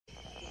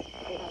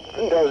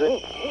does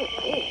it.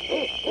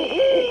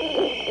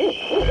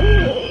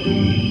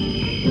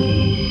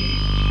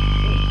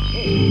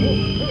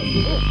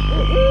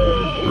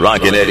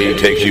 Rockin' Eddie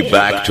takes you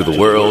back to the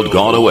world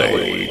gone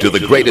away, to the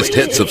greatest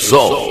hits of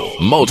soul,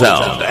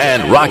 Motown,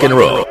 and rock and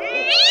roll.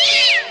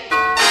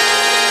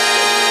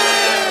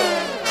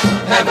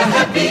 Have a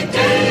happy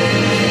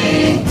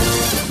day.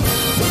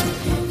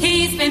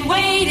 He's been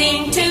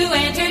waiting to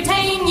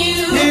entertain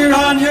you. Here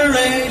on your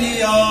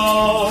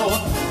radio.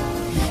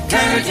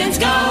 Curtains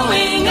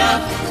going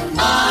up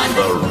on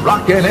The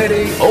Rockin'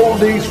 Eddie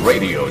Oldies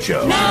Radio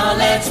Show. Now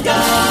let's go.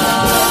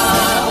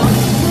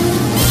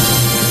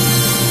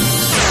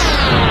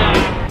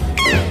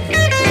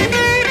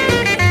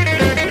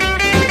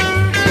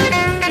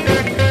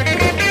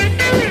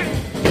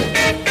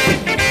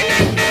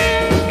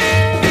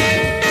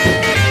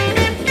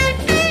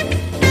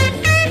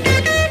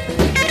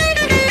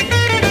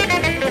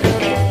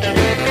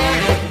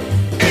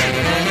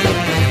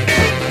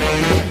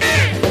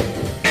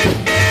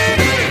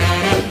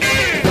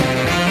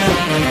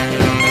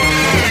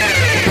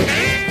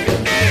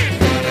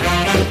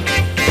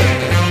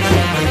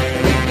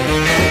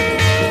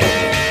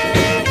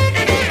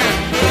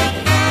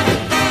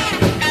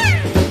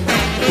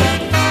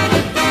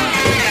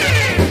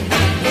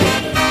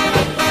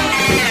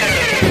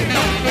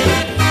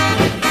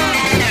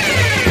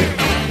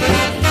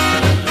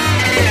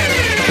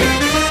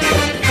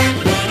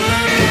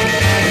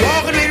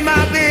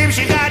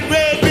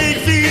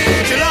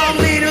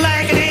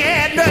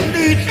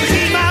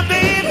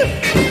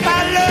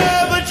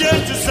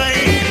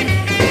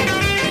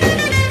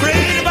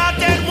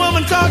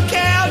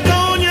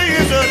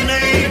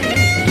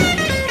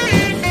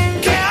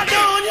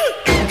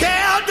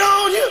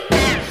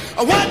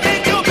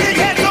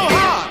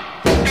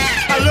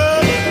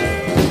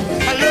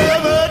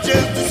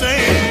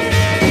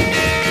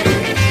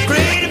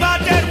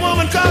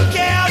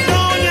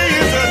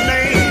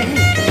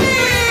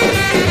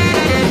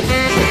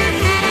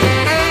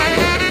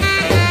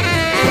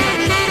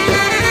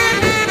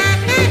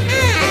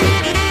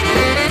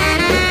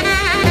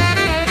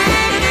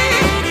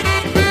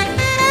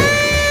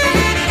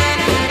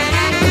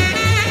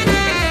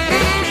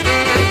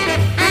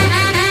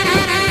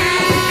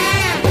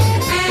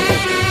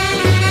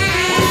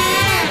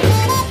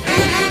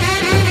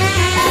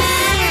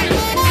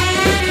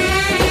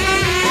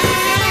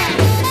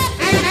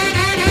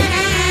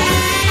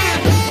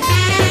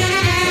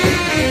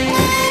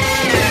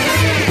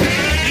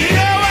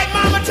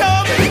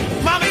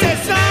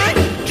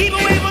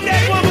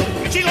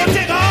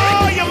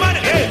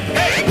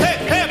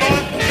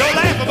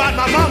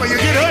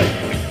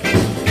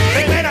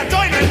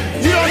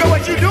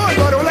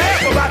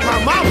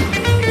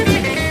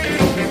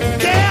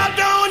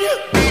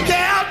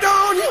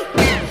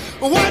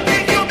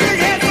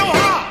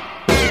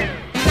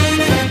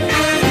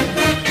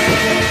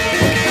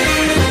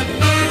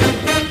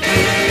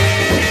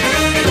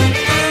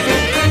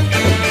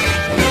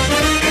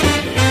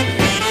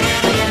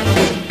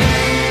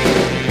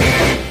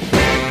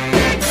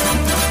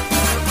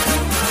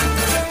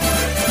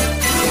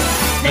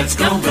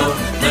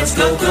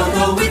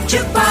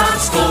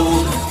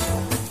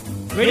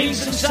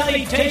 Greetings and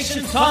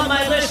salutations to all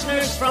my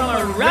listeners from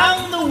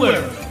around the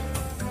world.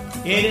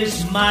 It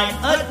is my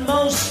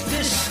utmost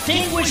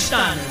distinguished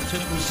honor to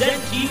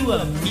present to you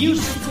a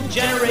musical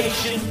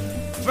generation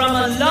from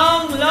a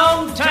long,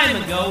 long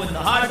time ago in the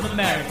heart of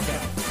America,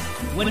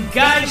 when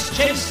guys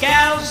chased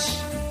gals,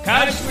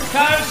 cars were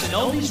cars, and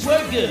oldies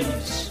were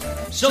goodies.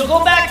 So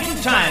go back in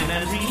time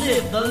and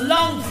relive the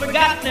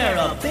long-forgotten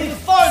era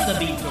before the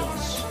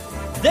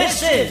Beatles.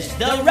 This is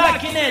the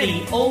Rockin'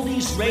 Eddie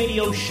Oldies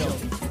Radio Show.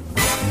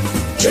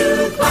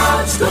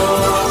 Jukebox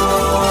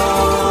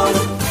Gold.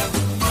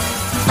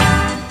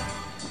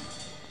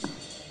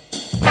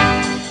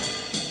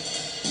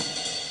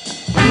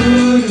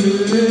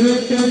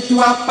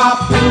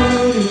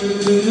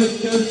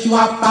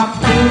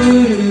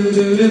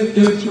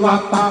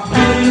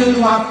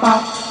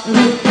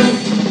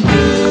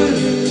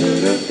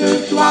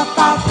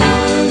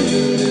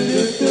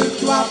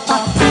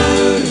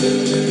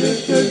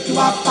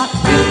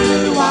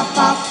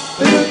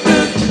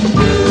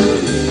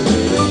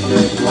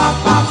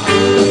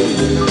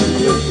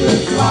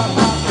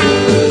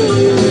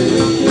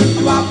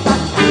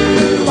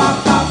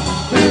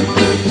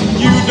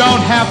 You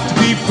don't have to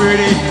be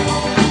pretty,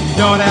 you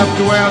don't have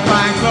to wear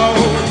fine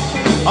clothes.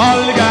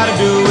 All you gotta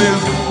do is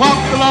walk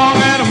along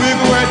and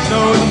wiggle where it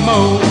shows the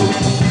most.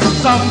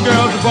 Some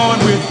girls are born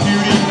with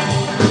beauty,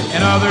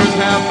 and others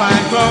have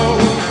fine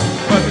clothes.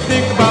 But they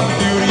think about the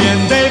beauty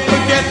and they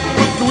forget to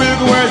put the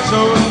wiggle where it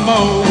shows the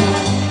most.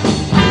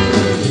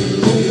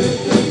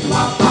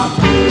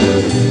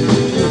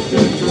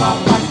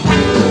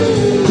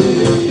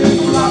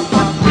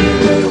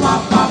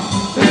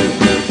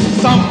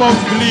 Some folks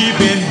believe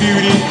in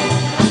beauty,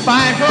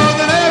 fine clothes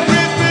and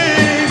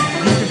everything.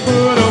 You can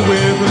put a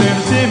wiggle in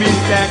a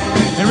semi-stack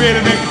and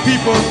really make the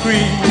people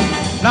scream.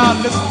 Now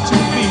listen to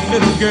me,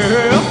 little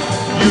girl,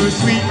 you're as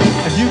sweet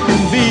as you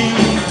can be.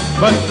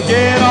 But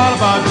forget all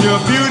about your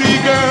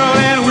beauty, girl,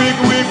 and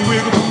wiggle, wiggle,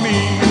 wiggle for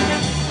me.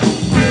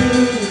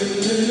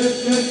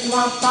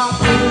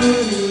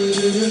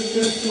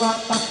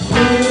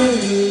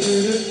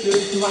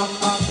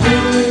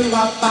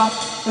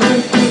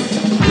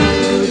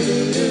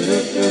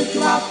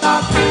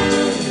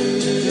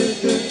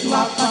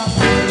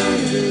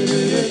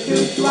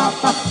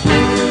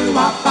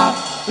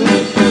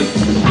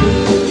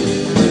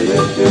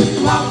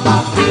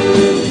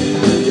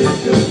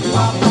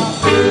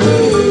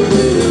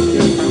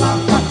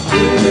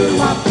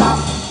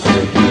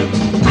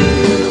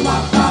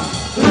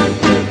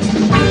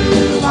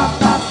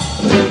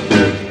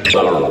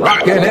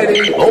 Rockin'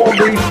 Eddie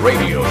Oldies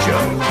Radio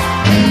Show.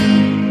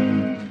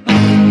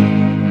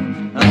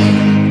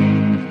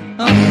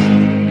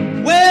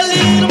 Well,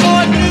 little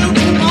boy blue,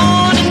 come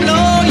on and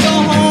blow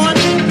your horn.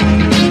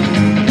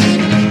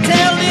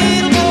 Tell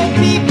little boy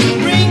people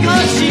bring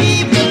her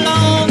sheep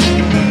along.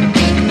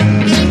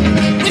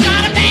 We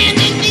got a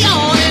band in the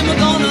yard and we're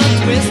gonna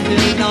twist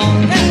it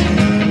on.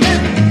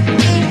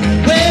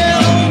 Well,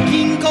 old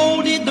King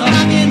Cole did the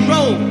rock and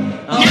roll.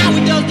 Now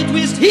he does the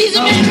twist. He's a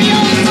baby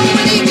old soul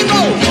and he can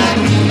roll.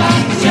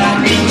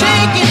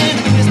 Shaking and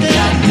twisting.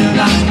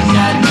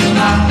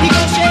 He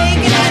goes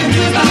shaking and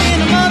twisting and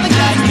the mother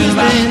gets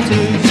twisting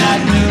too.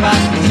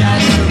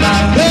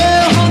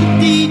 Well,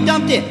 Humpty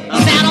Dumpty,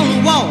 he's out on the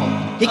wall.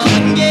 He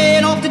couldn't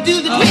get off to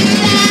do the twist.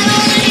 Down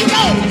on he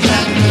goes.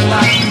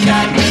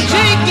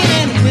 Shaking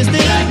and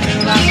twisting.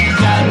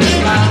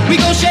 We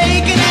go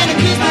shaking and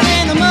twisting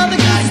and the mother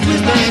gets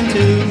twisting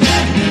too.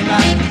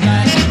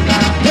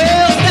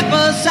 Well, step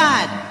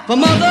aside for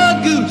Mother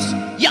Goose.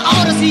 You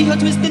ought to see her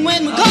twisting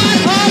when we're going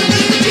home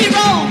and the tree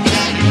roll.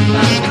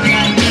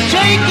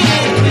 Shaking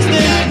and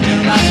twisting.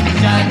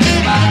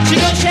 She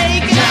goes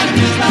shaking and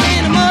twisting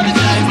and the mother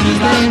goes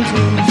twisting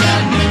too.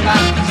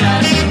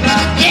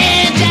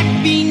 Yeah, Jack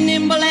be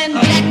nimble and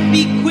Jack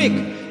be quick.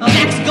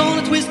 Jack's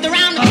gonna twist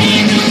around the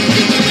can and the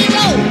tree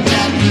roll.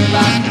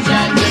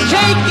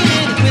 Shaking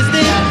and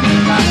twisting.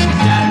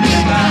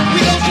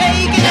 We go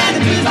shaking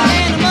and twisting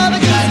and the mother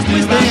goes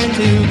twisting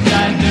too.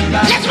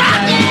 Let's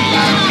rock it!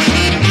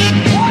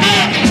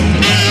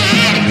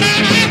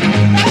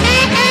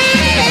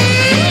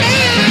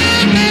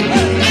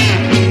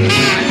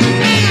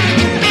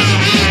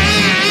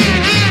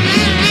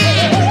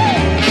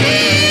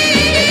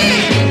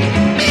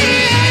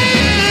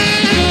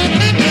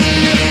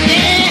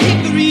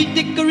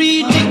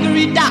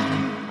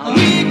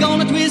 We're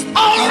gonna twist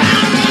all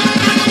around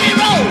the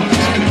road.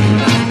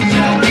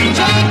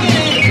 Shaking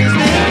and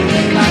twisting.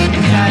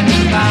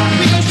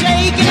 We go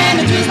shaking and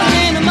twisting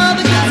and the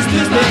mother gets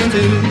twisting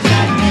too.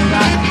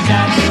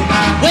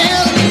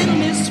 Well, little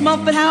Miss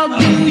Muffet, how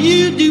do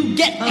you do?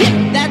 Get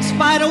hit, that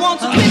spider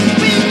wants a twist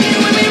with you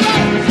when we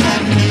roll.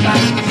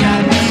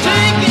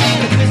 Shaking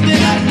and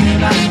twisting.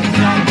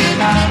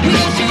 We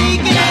go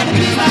shaking and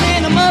twisting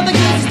and the mother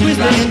gets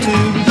twisting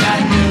too.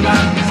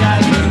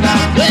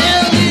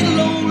 Well, little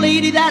old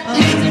lady that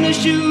lives in a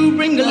shoe,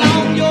 bring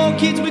along your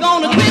kids, we're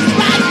gonna twist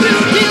right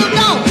through till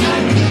dawn.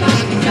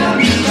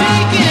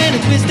 Shaking and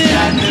twisting.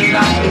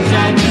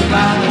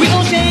 We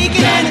gon' shake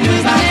it and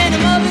twist and the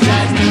mother's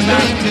just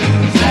twisting too.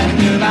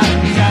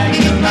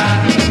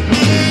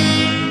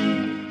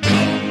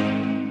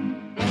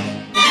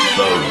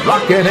 The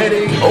Rockin'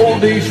 Eddie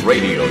Oldies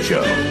Radio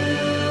Show.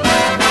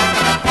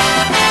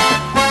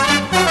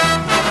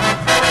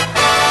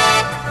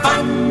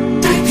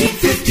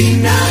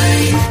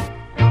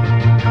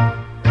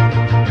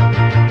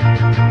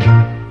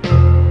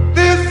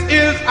 This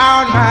is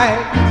our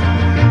night.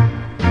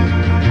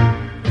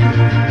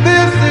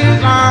 This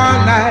is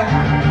our night.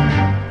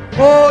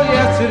 Oh,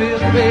 yes, it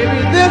is,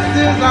 baby. This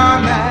is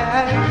our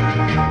night.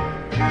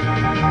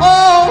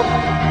 Oh,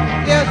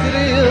 yes, it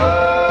is.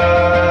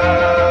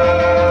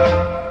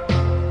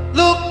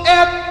 Look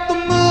at the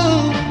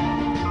moon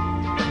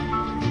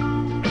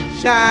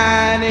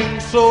shining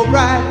so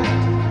bright.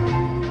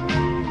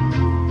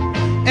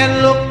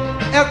 And look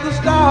at the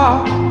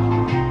stars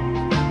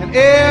and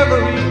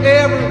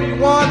every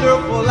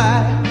wonderful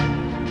light.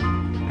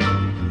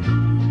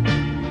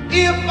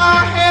 If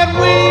I had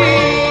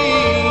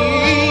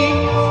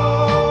wings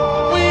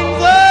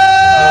of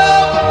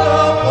love,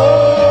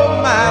 oh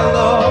my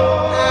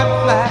love, I'd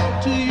fly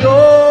to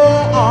your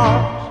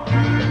arms.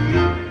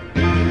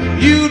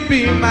 You'd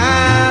be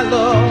my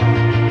love.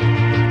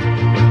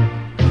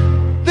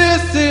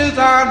 This is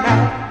our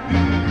night.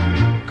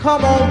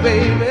 Come on,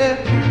 baby.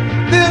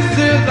 This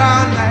is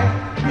our night.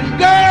 And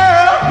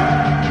girl,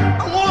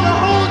 I wanna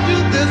hold you.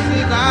 This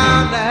is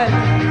our night.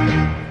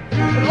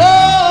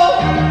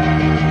 Oh,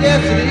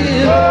 yes it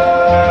is.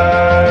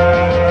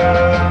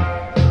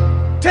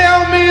 Tell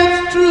me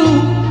it's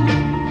true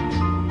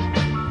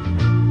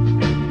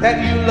that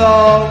you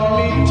love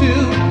me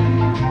too.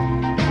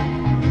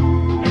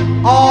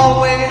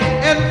 Always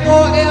and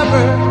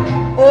forever.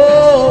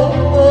 Oh,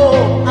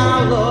 oh, I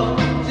love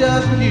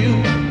just you.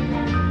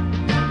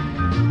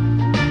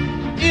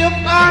 If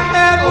I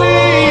had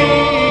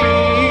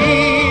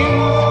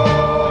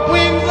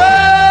wings of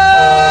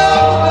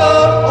love,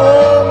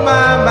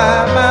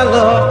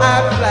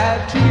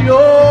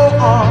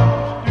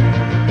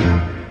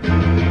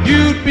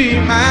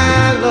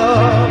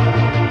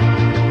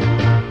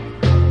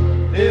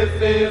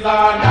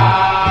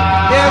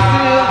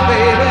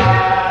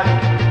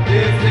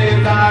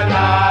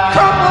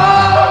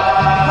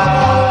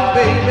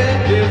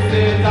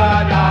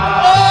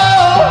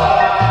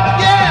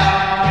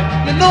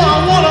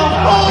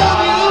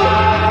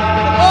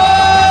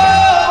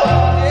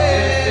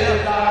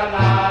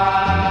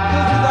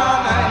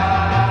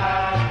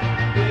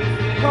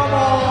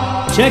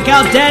 Check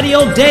out Daddy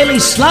Old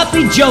Daly's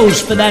Sloppy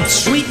Joes for that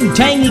sweet and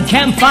tangy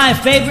campfire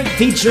favorite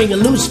featuring a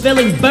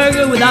loose-filling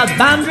burger without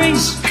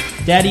boundaries.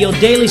 Daddy Old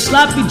Daly's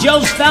Sloppy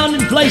Joes found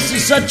in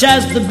places such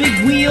as the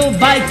Big Wheel,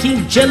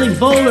 Viking, Chili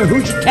Bowl, or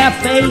Hoosier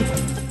Cafe.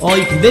 Or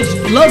you can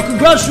visit the local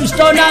grocery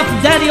store now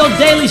for Daddy Old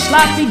Daly's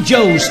Sloppy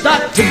Joes.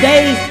 Start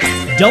today,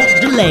 don't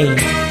delay.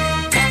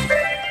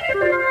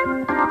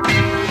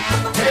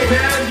 Hey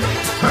man,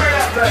 turn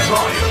up that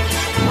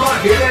volume.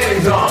 Rockin'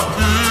 Eddie's on.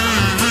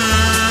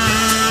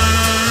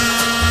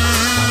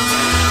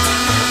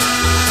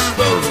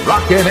 The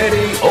Rockin'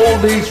 Eddie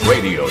Oldies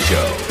Radio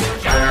Show.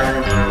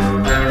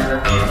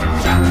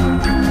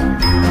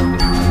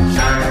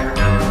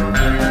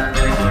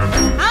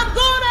 I'm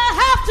gonna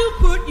have to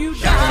put you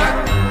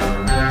down.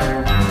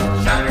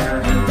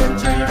 You've been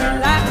treating me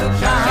like a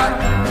child.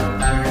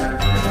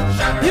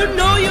 You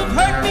know you've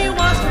hurt me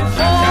once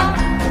before.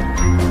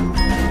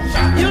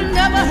 You'll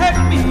never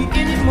hurt me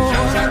anymore.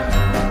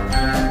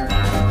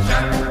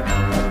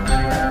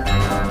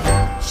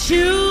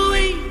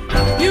 Chewy,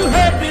 you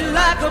hurt me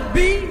like a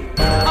bee,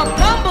 a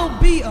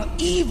bumblebee, an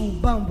evil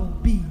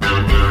bumblebee. I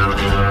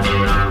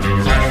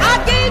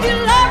gave you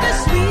love as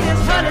sweet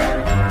as honey,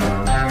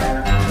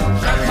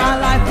 my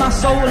life, my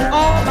soul, and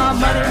all my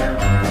money.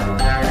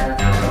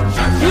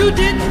 You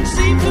didn't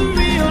seem to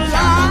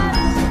realize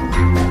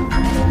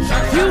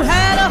you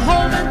had a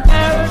home in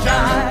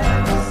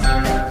paradise.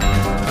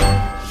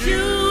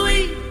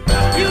 Chewy,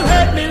 you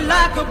hurt me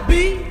like a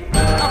bee,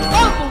 a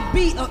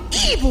bumblebee, an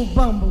evil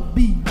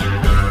bumblebee.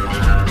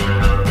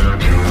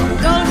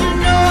 Don't you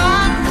know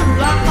I'm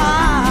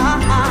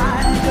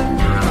blind,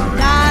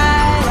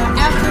 night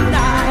after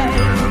night?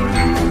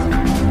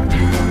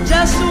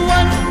 Just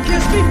one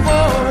kiss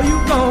before you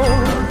go.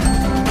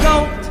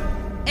 Don't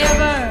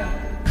ever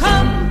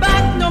come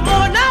back no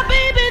more. Now,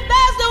 baby,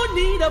 there's no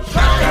need of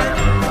crying.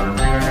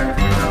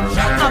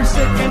 I'm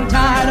sick and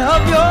tired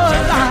of your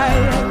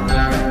lying.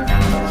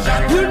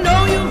 You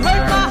know you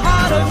hurt my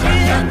heart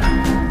again.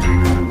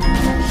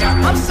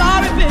 I'm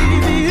sorry,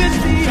 baby, it's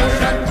the end.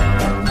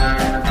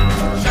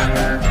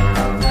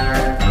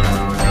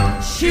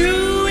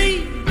 Chewy,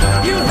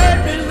 you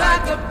hurt me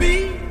like a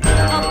bee, a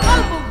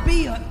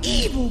bumblebee, an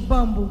evil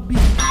bumblebee.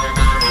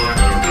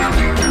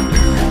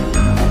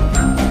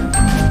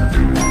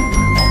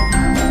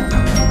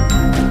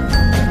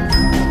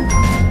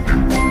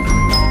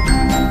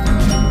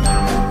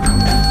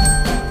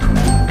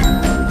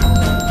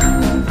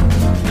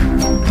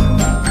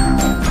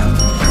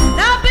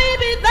 Now,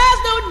 baby,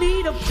 there's no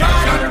need of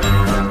crying.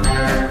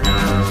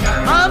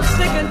 I'm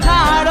sick and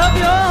tired of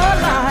your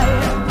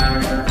lying.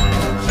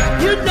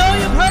 You know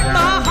you've hurt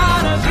my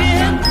heart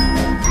again.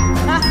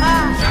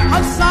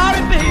 I'm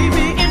sorry,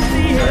 baby, it's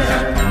the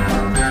end.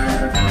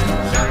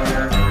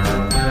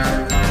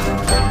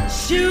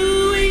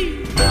 Chewy,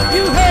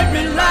 you hurt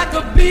me like a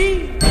bee,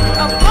 a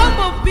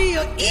bumblebee,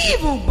 an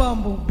evil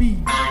bumblebee.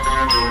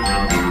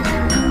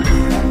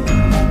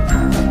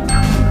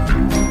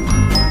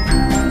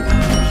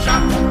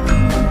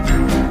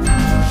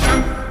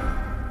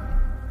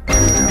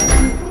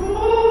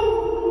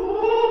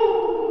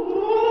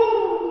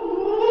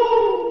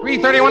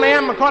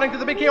 a.m. according to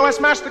the Big KOS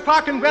Master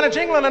Clock in Greenwich,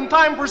 England, and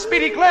time for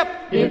Speedy Clip.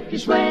 If you're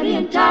sweaty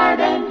and tired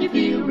and you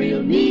feel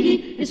real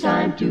needy, it's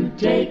time to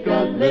take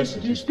a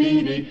listen to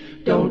Speedy.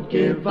 Don't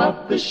give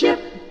up the ship.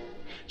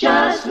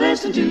 Just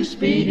listen to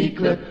Speedy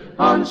Clip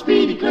on the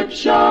Speedy Clip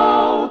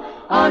Show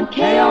on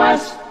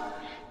KOS,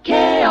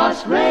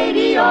 Chaos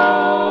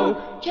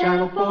Radio,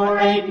 Channel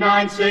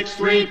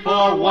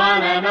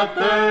 4896341 and a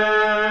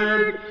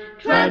third.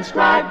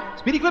 Transcribed.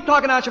 Speedy Clip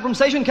talking at you from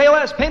station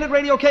KOS, Painted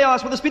Radio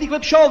Chaos, with the Speedy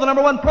Clip Show, the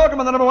number one program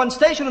on the number one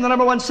station in the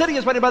number one city,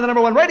 is rated by the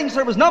number one rating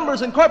service,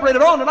 Numbers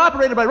Incorporated, owned and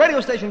operated by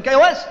radio station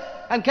KOS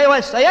and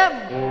KOS AM.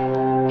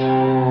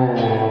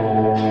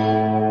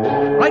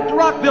 Right to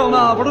Rockville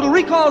now for Little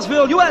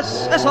Recallsville,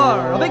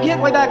 USSR. A big hit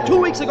way back 2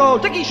 weeks ago,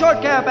 Dickie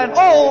Shortcap and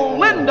Oh,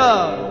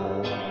 Linda.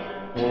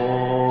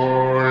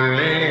 Oh,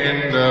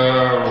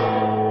 Linda.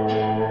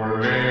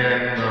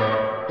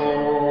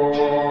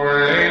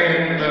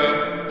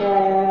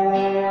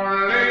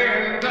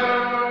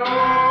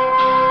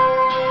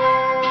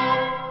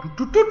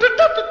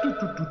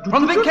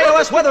 From the Big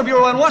KOS Weather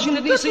Bureau in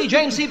Washington, D.C.,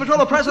 James C.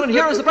 Petrola, President.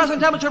 Here is the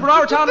present temperature for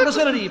our town and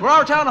vicinity. For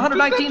our town,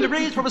 119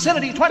 degrees. For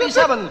vicinity,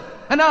 27.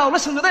 And now,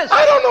 listen to this.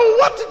 I don't know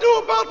what to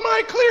do about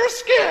my clear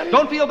skin.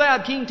 Don't feel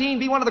bad, keen teen.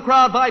 Be one of the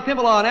crowd. Buy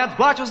Pimalon. Adds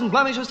blotches and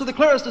blemishes to the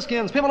clearest of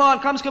skins.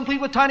 Pimalon comes complete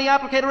with tiny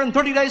applicator and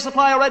 30-day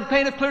supply of red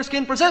paint if clear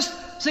skin persists.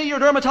 See your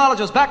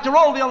dermatologist. Back to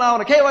Rollville now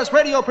on a KOS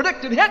Radio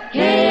predicted hit.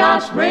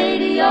 Chaos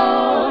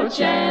Radio,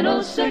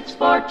 Channel 6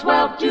 for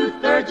 12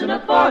 2/3 and a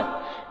fourth.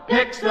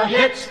 Picks the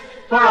hits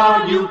for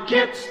all you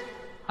kids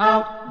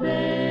out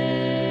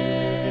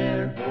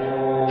there.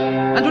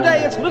 And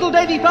today it's Little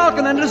Davy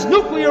Falcon and his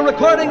nuclear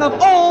recording of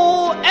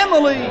Oh,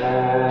 Emily.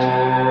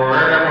 Oh,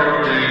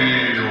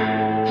 Emily,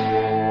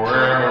 oh,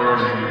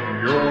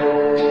 Emily,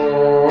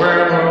 oh,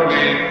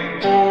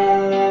 Emily,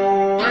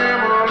 oh,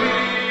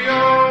 Emily,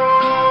 oh.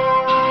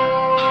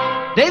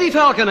 Davy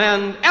Falcon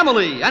and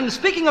Emily. And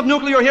speaking of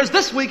nuclear, here's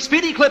this week's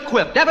Speedy Clip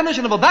Quip.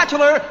 Definition of a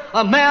bachelor,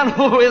 a man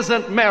who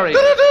isn't married.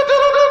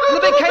 In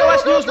the big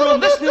KOS newsroom,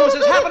 this news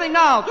is happening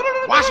now.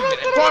 Washington,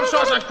 informed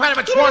sources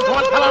Kratovich,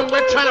 Swarthorn, Pelham,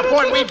 Witt, China,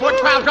 Ford, Weed, Wood,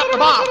 Crowd, drop the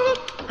bomb.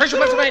 Herschel,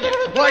 Pennsylvania.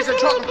 Employees at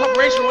Charlton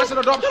Corporation, Western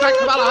Adorp, strike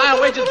for valid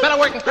higher wages, better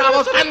working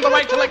travels, and the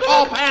right to lick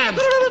all pans.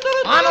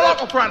 On the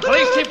local front,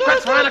 Police Chief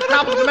Kretz for Anna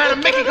Crowell, demand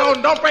of Mickey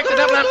Golden, Don't Break the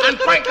Devil, and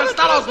Frank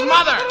Costello's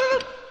mother.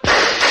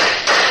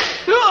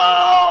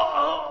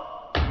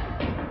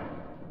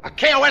 A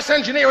KOS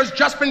engineer has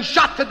just been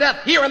shot to death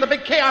here in the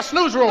big Chaos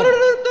newsroom.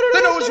 The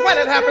news when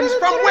it happens,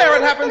 from where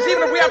it happens,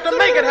 even if we have to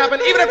make it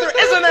happen, even if there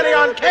isn't any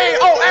on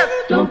KOS.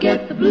 Don't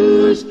get the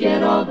blues,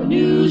 get all the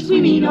news. We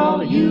mean all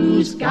of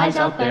you guys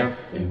out there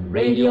in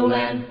Radio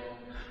Land.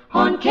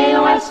 On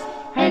KOS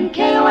and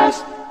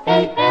KOS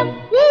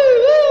AM.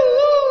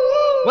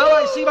 Well,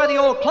 I see by the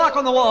old clock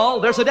on the wall,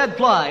 there's a dead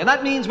fly, and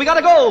that means we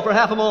gotta go for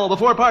half a mole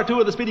before part 2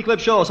 of the Speedy Clip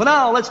show. So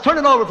now, let's turn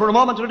it over for a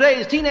moment to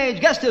today's teenage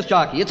guest disc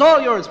jockey. It's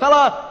all yours,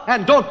 fella,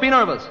 and don't be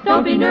nervous.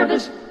 Don't be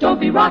nervous, don't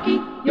be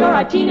rocky. You're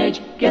our teenage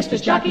guest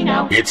disc jockey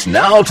now. It's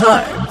now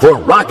time for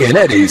Rockin'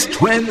 Eddie's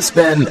Twin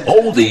Spin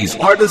Oldies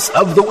Artists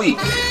of the Week.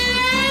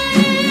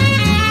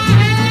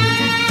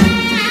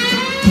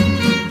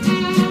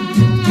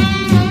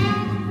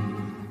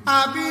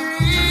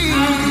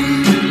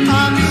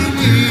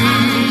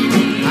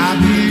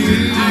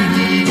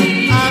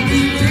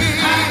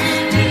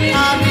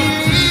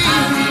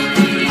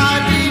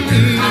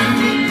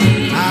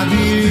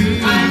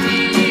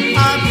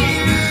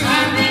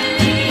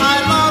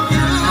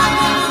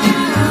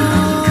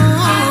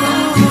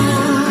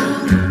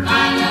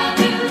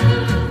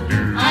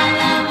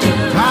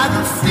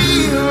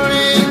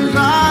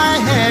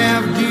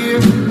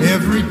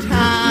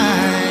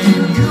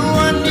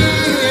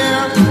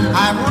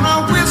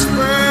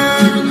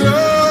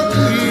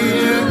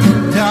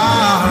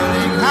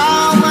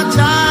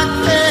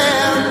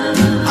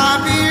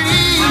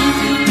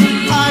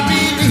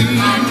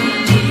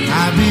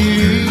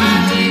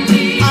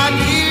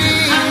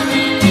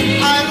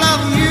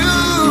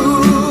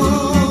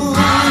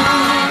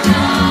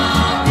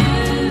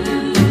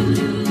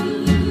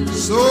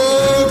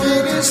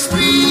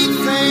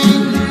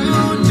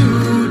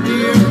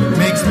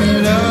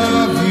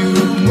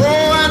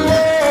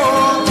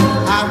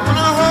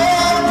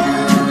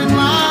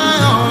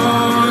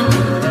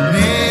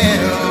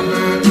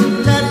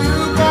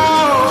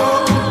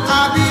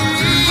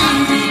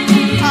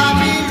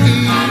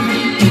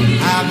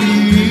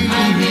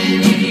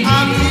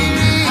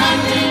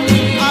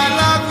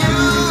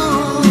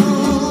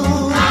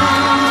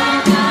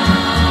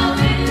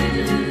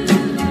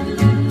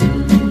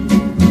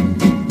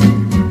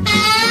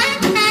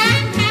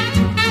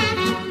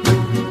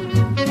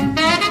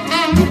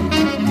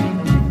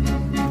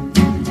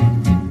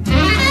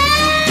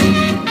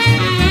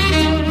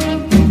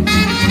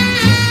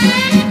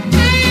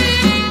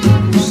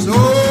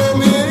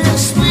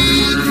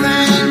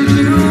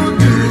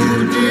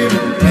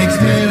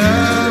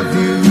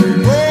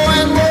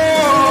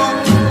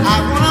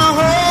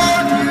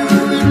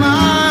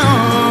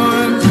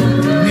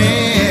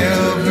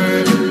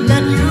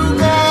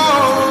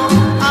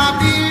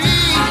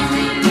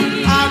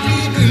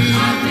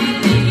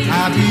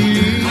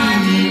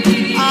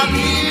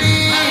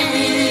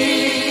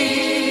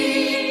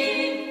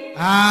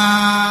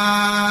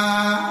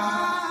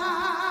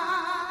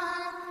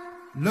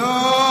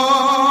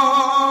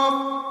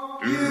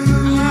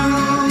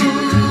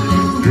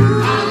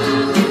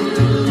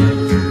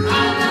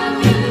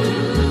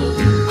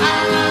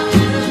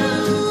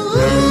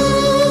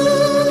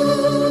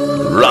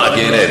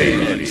 Rockin'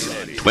 Eddie's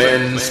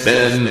Twin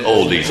Spin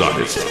Oldies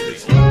Artists.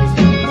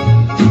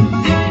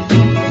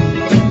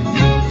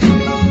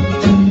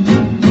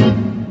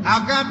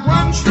 I've got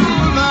one true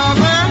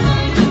lover,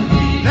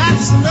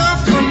 that's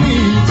enough for me.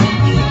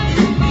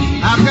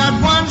 I've got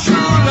one true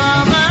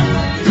lover,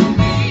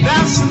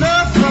 that's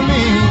enough for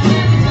me.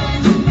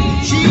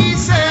 She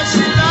says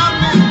she loved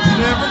me,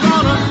 never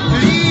gonna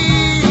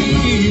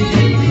leave.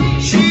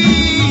 She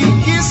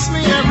kissed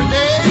me every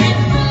day,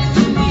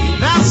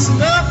 that's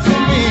enough for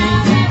me.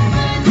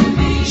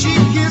 She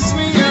kissed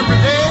me every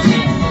day,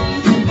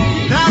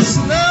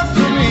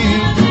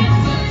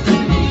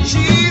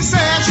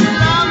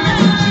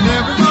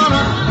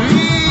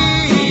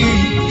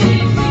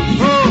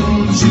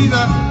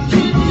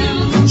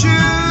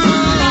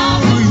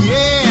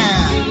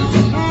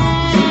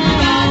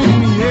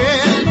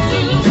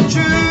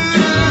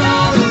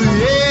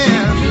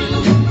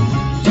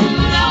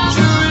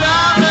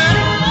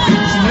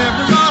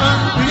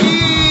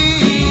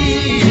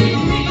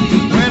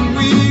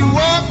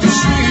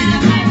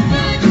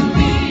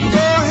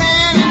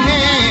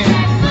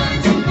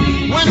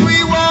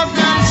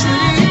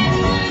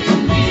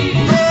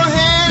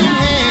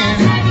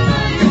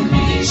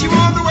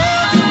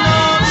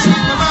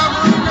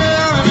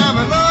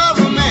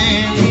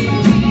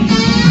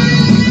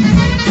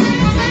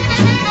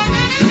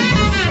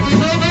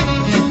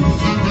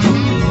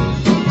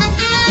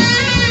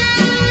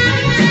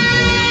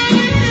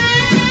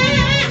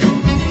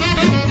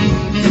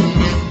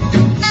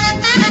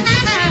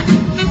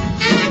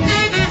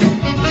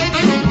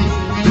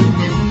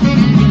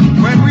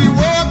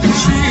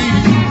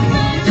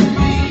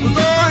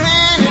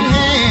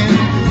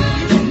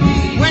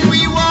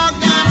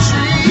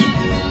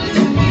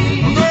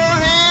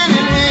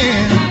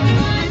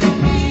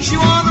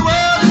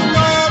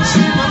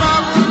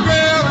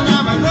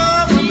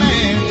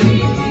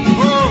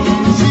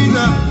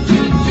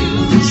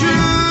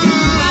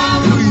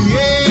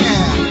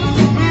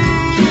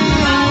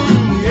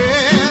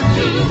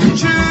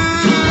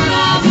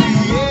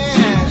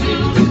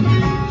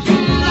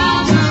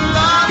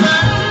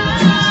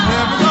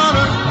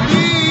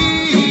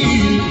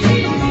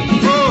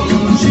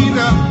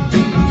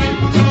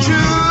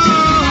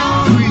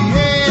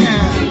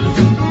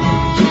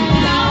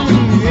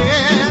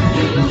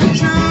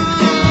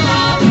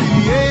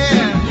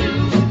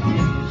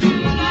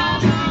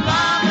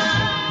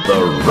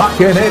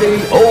 Rockin'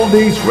 Eddie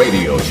Oldies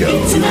Radio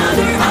Show. It's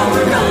another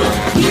hour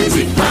of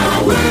music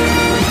power.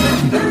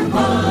 Number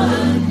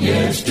one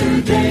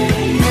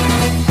yesterday.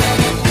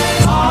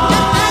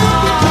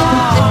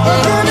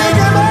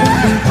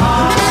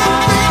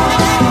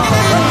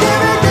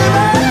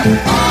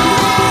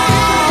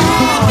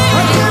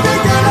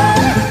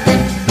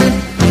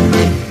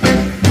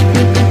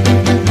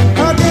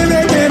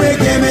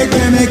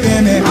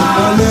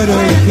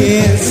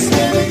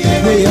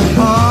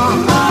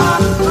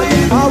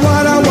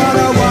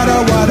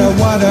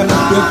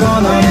 You're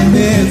gonna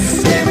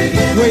miss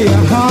where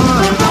your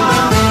heart.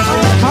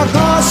 I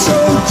got so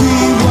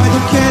deep, what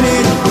can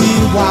it be?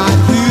 Why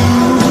do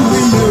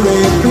you're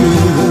a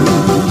fool?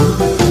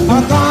 I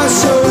got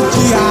so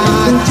deep,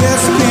 I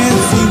just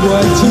can't see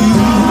what you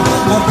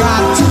have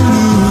got to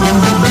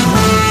lose.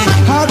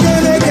 How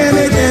give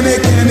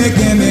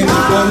me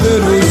a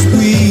little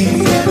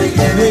squeeze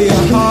where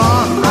your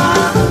heart.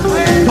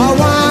 Oh,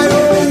 why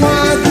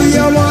do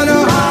you wanna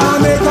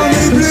make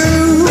me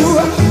blue?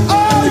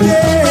 Oh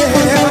yeah.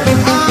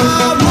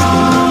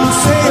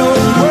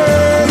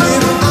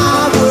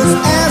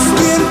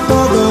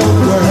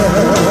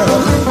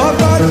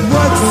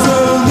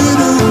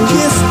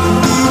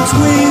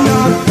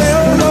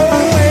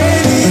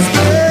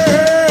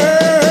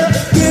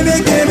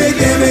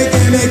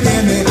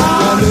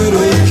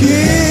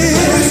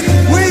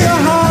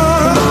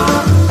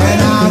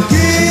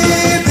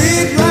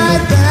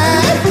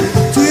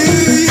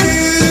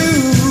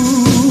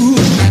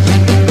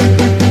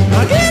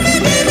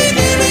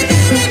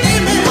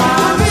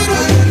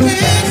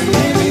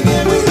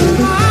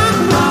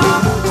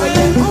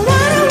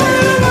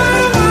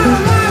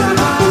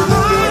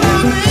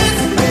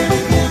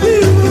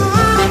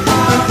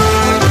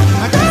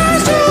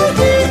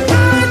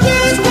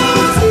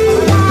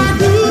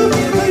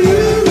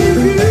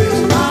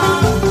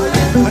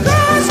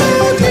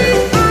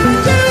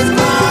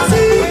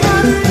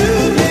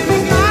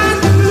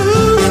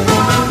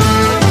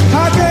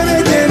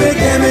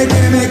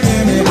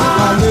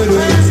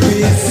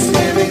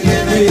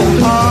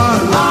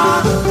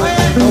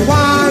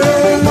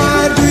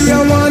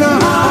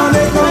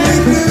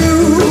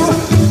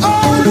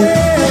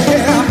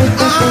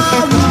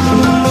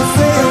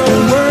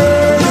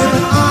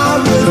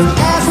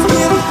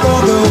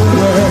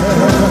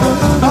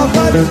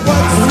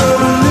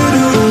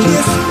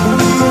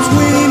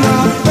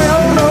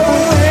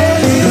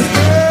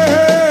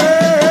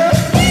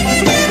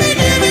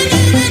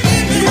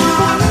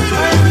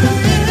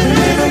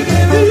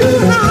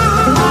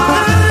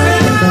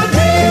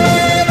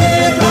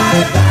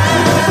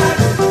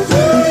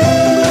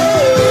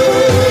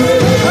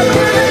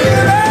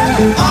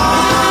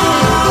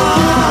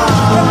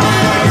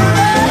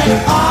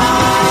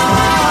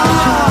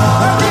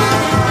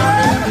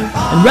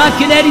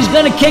 Rockin' Eddie's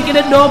gonna kick it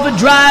at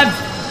overdrive.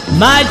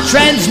 My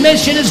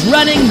transmission is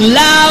running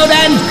loud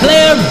and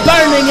clear,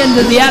 burning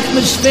into the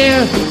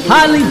atmosphere,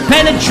 highly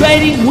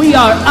penetrating. We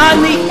are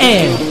on the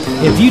air.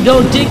 If you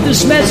don't dig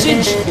this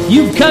message,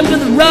 you've come to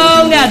the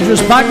wrong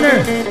address,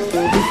 partner.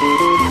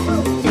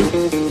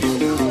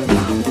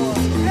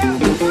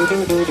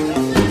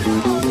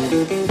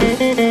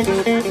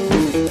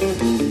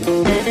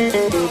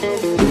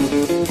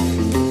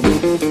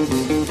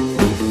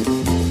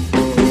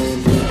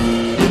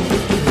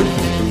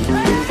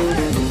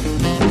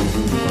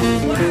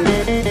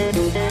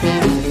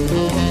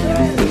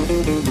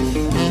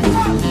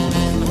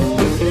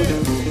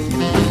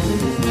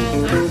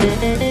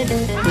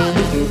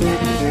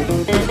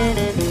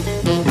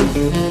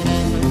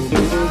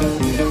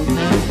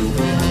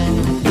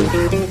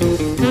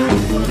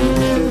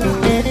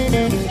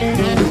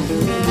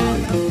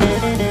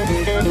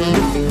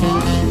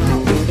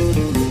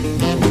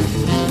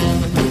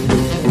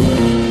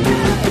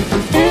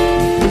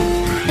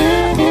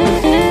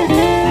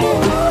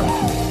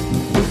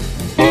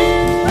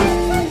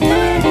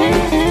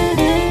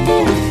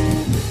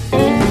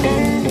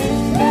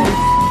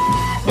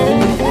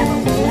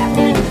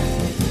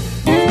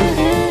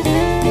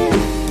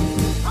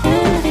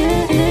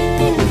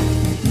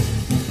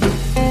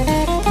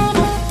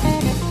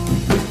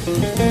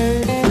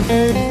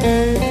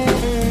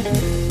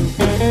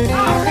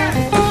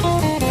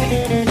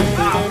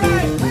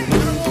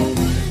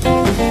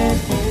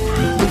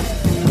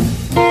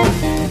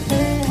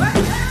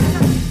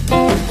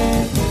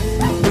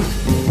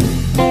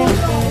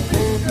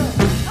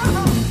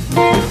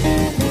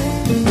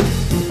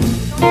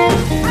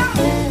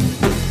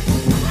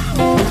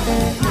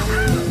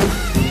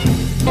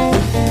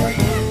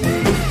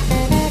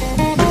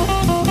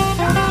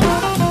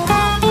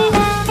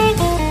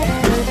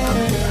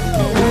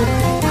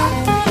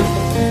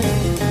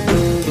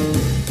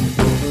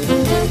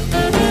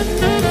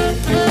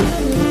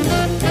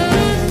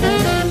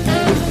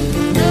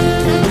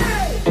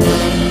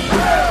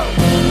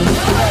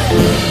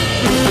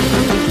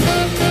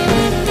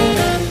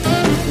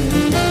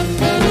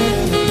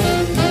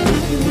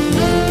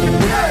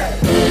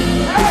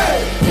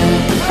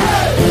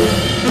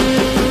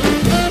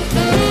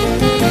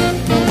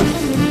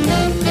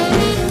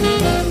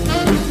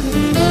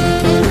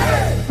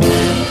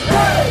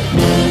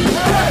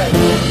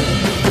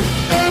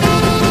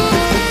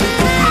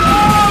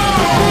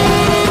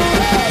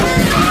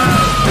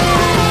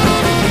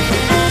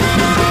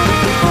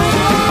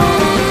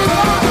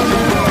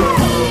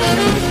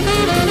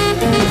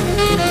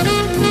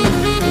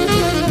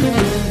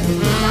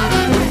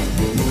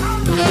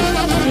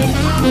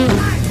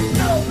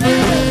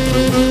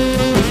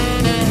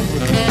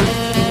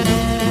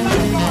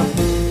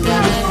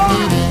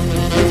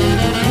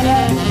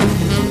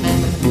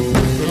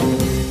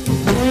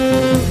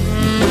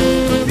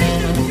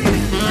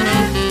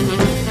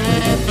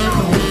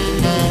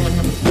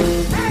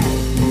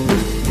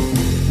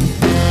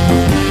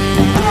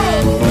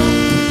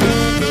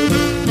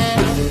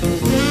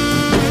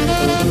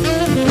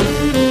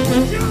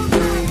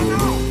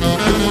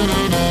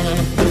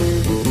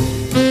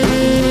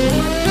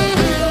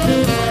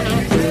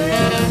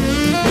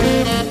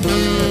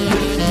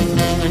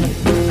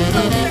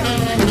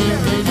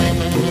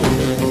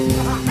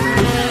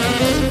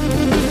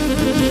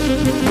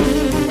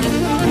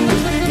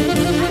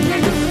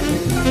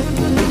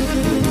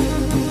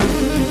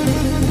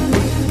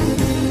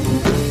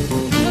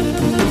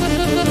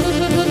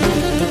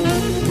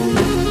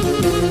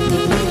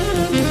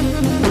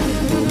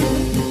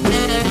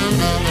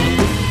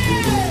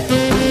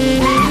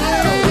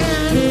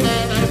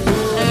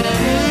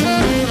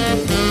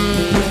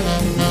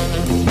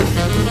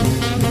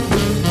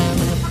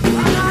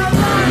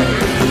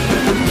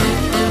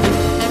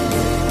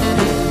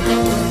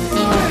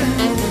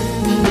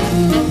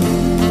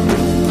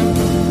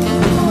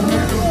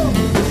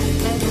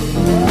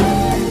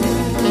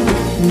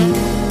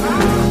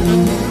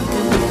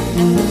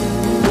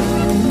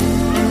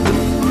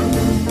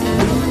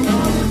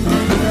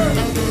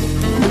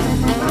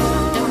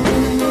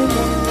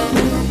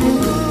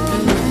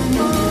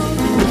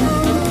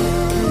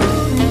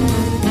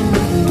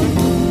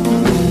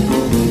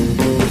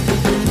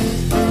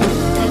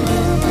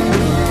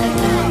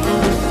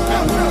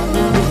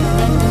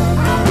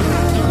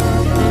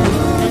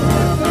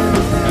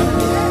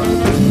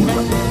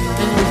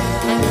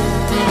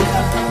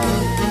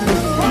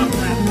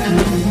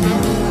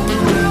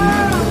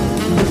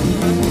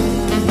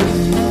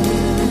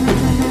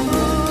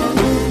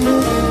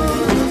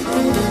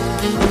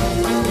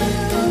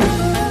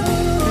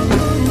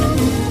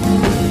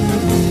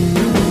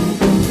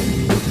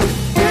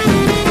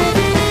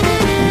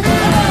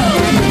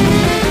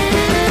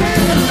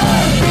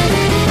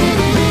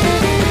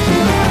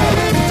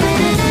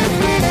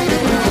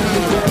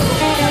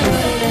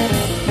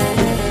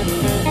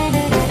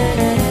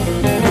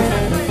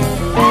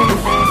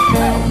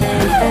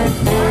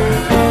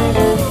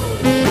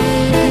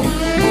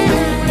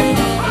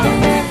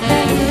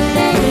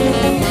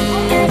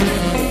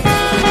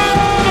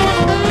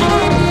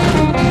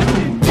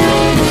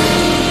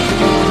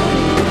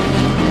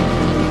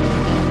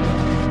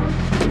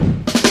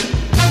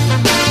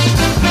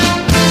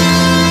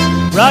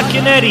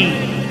 Rockin' Eddie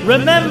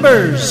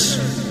remembers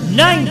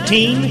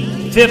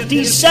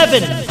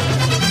 1957.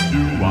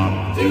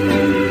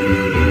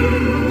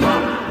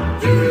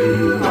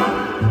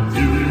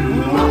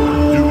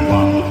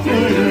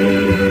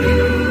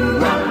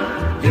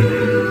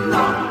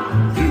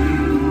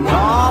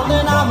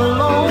 Darling, I'm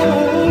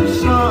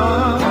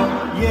lonesome,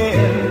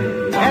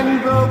 yeah, and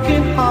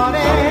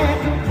broken-hearted.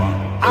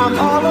 I'm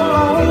all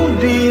alone,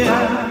 dear,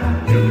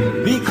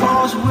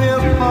 because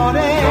we're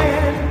parted.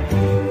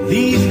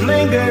 These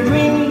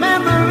lingering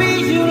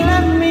memories you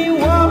left me,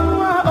 whoa.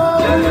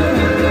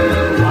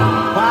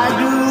 Why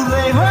do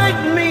they hurt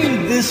me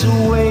this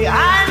way? I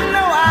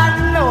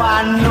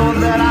know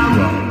that I'm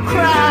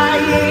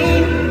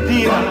crying,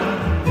 dear.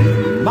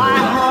 My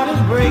heart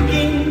is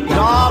breaking,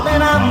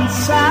 darling, I'm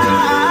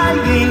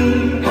sighing.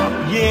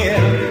 Yeah,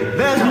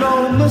 there's no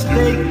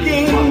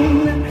mistaking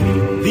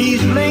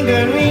these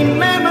lingering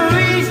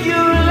memories you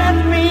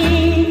left me,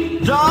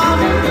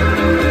 darling.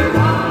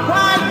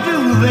 Why do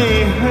they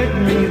hurt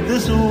me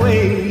this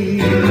way?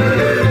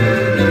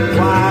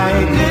 Why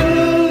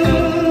didn't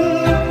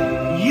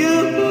you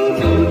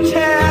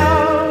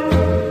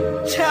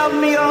tell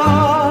me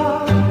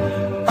all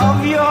of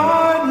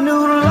your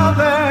new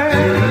lover?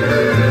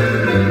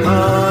 A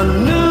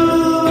new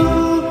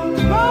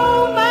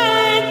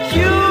romance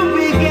you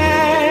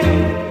began,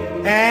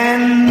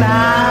 and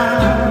now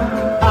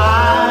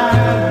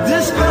I've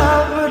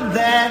discovered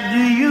that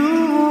you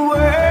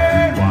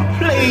were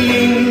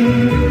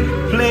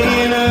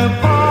playing a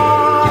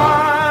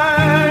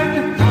part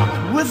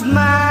with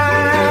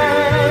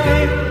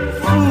my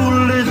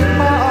foolish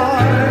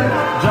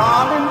heart.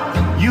 Darling,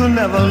 you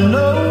never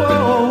know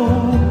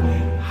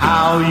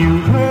how you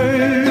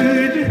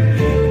hurt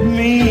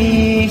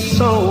me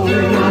so.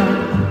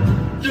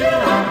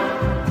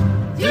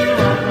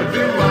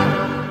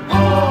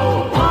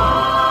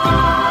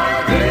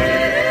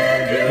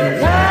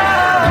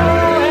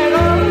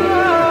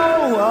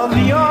 Of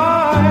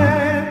your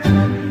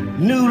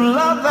new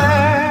lover.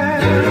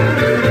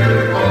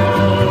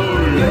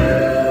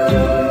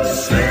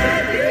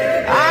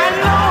 I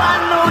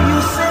know you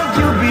said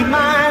you'd be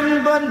mine,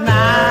 but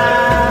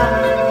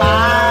now I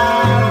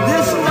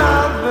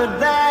discovered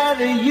that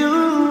you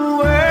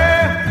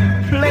were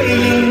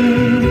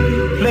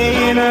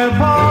playing a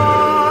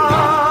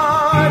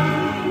part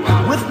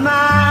with my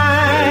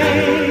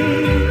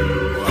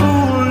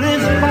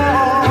foolish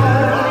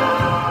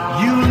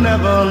heart. You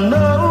never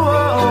know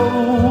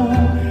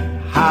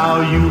how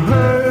you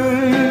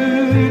hurt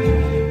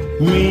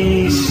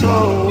me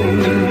so.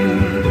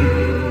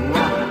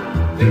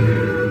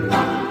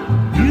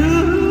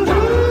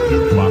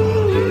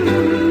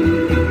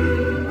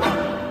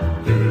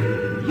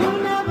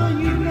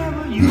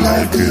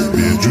 Life could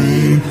be a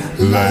dream,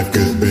 life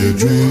could be a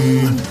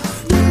dream.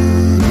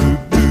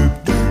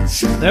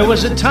 There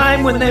was a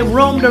time when they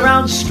roamed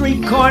around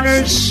street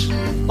corners,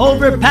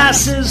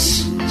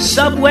 overpasses,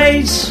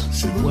 subways,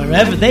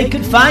 wherever they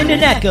could find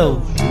an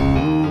echo.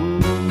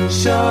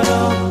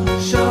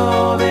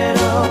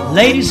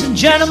 Ladies and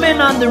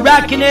gentlemen, on the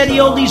Rockin' Eddie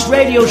Oldies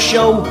radio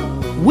show,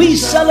 we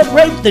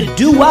celebrate the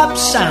doo-wop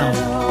sound.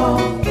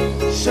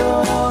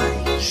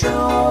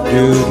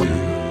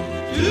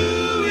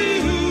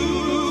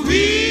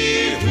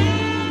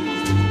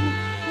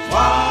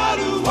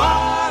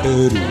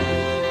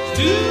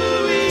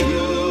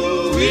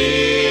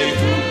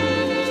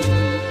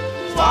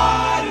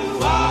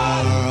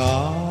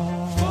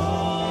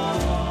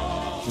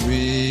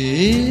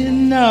 We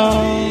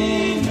know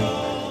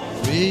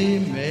we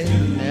may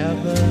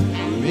never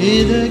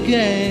meet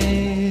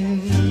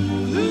again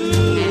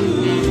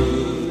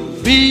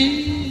before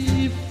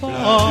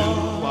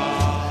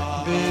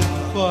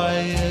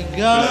you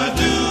go.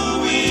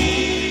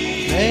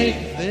 Make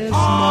this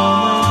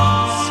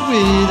moment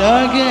sweet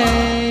again.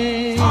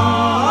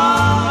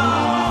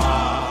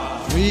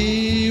 We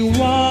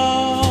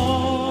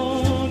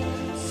won't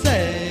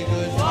say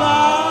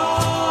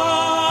goodbye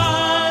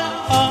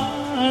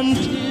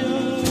until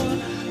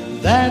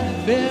that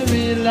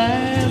very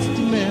last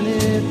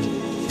minute.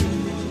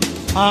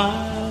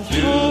 I'll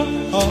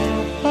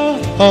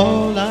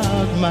hold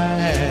out my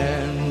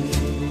hand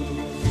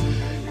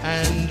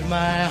and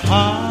my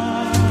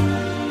heart,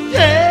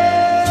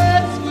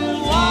 yes,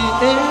 will be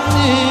in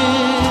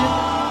it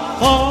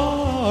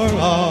for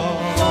all.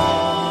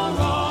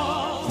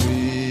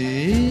 We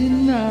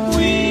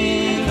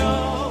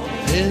know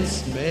this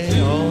may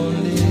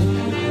only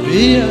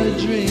be a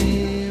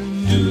dream.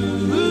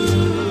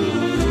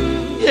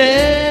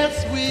 Yes,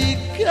 we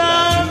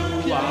come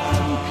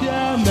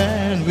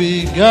and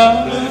we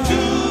go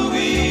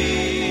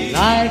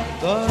like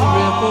the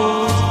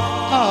ripples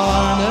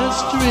on a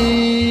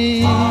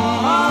stream.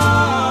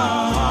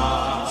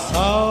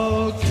 So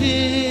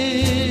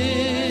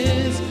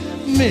kiss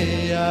me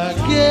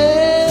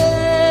again.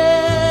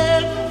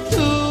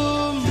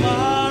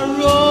 Tomorrow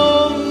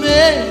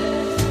may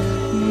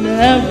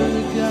never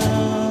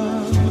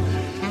come.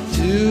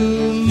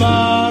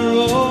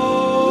 Tomorrow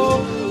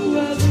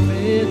was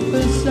made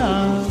for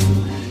some.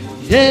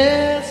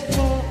 Yes,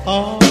 for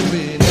all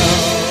we know.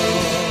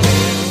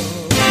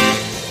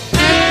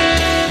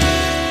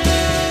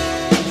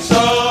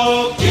 So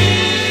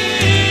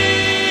kiss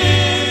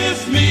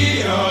me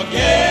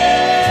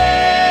again.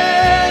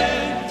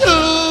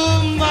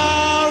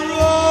 Tomorrow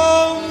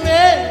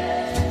may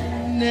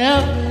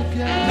never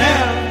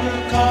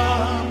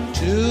come.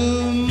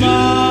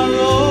 Tomorrow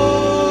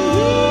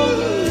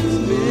is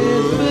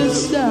made for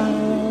some.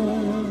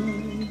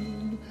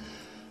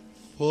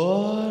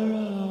 For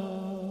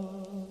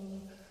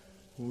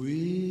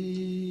we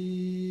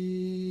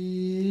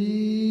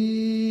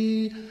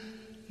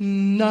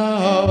know.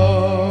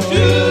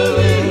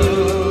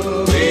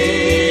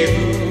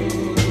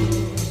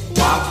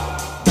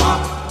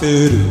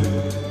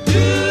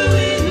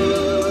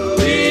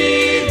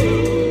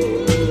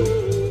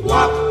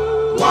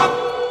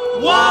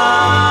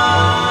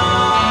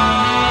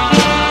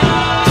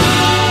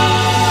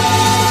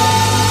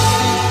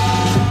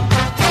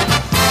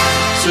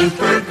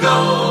 Super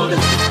Gold,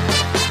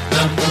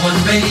 #1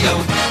 radio,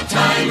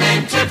 time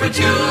and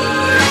temperature,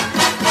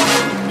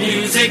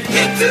 music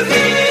hit to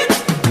hit.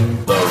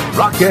 The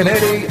Rockin'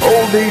 Eddie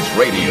Oldies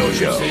Radio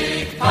Show.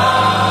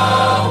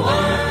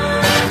 Power.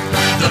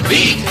 The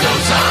beat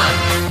goes on.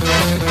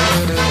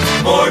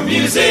 More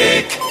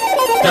music,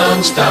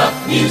 non-stop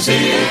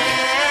music.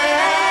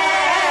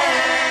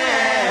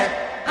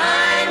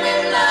 I'm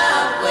in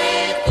love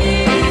with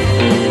you.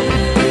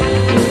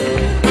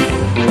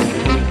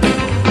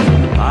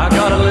 I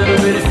got a little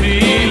bitty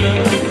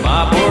feeling,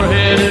 my poor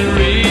head is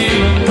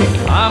reeling.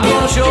 I'm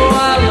gonna show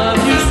I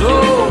love you so,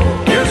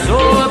 you're so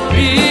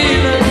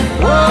appealing.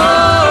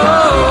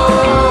 Whoa,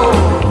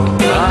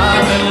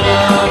 I'm in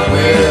love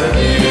with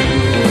you.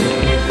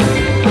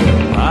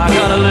 I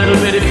got a little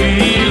bitty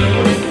feeling,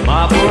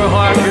 my poor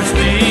heart you're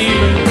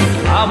stealing.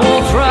 I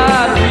won't try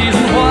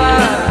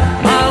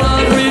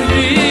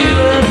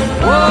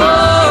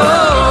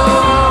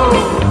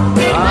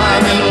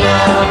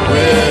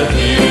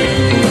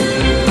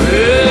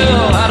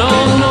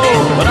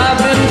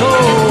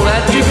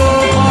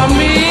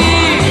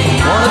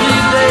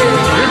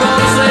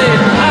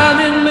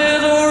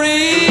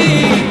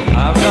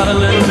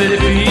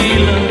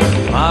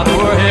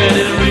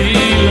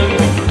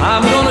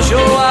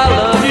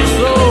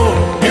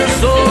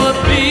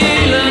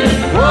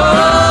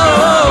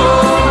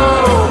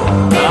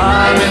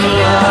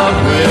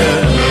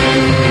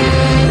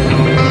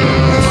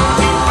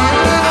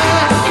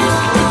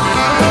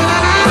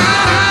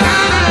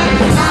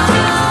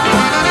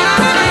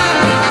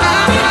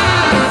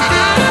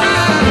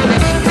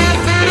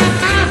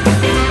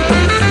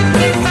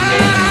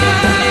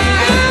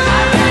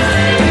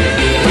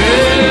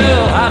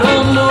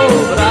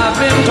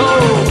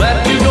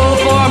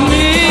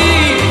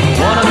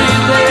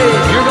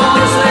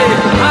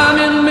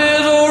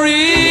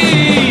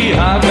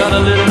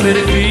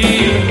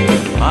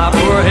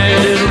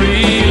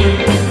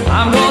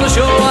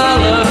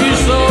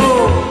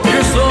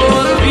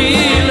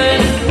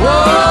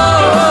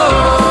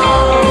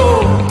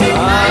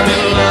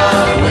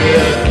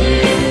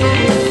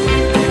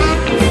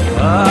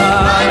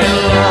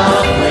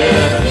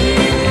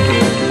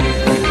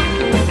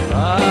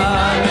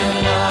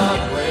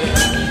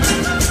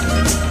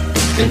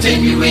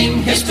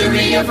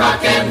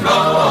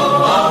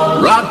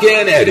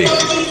Rockin'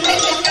 Eddie.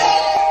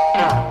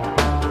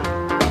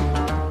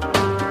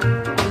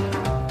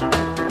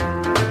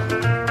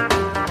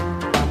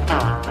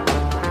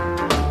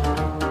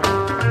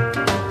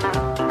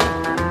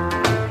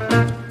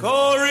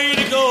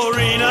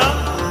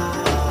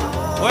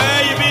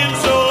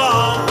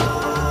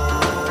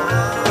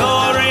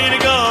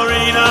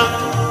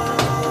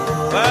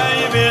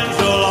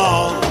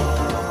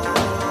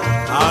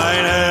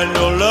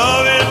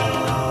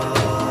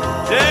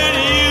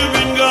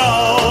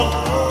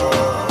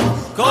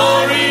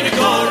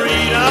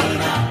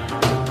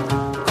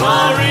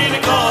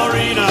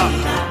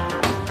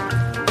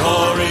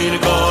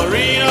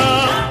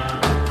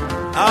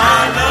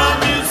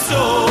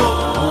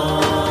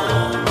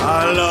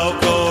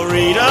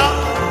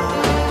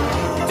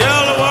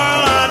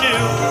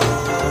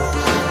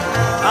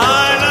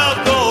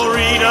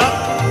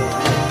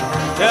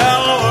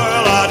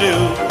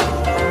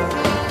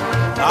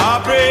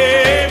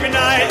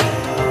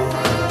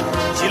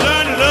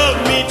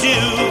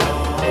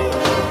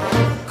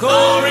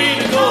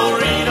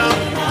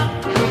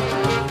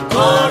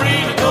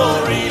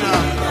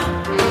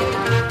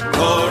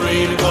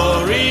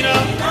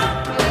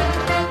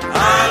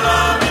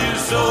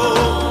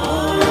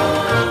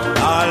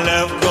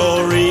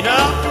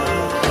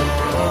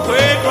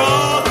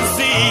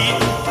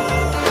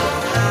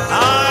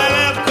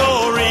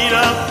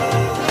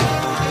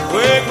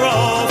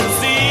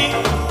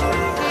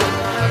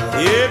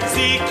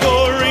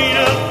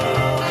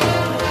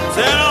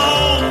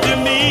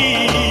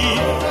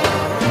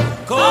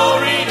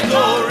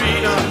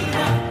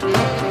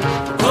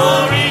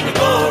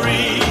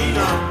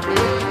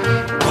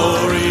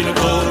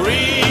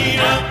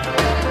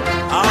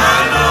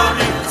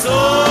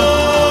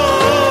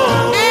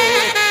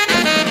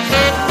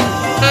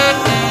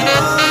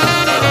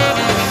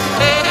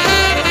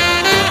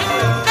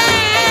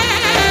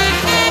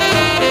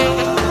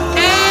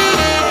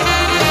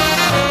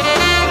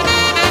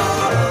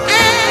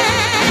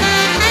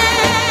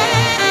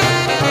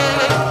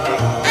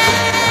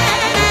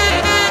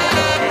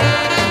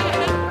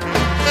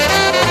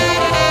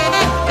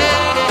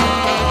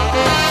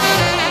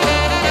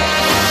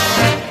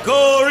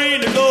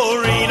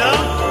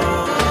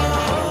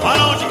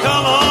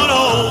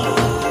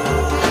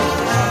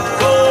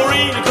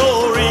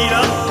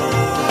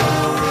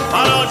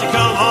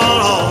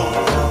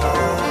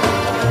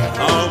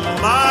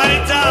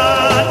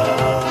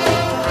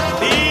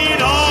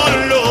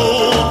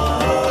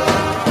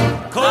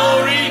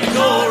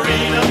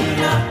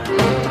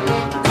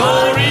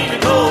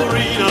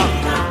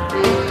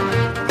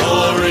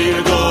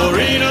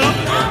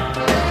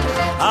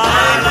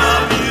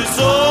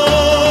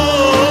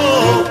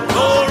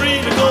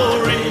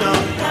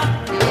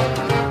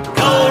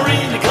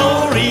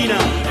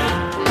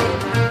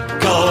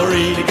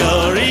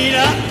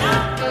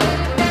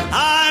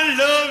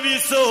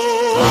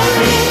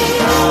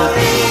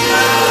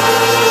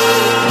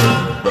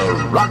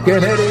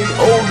 Rockin' Eddie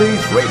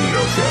Oldies Radio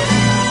Show.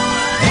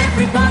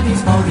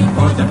 Everybody's voting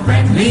for the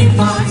friendly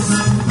voice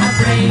of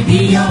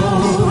radio,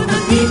 the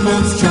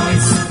people's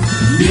choice.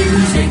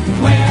 Music,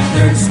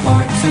 weather,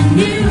 sports, and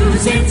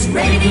news, it's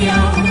radio.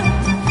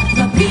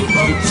 The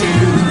people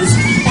choose.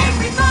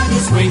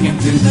 Everybody's swinging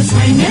to the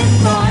swinging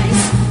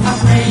voice of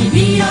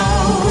radio,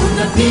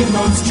 the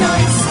people's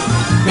choice.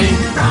 Big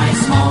fry,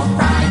 small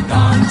fry,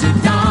 dawn to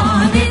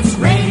dawn, it's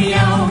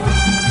radio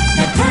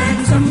that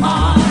turns them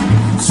on.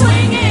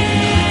 Swinging.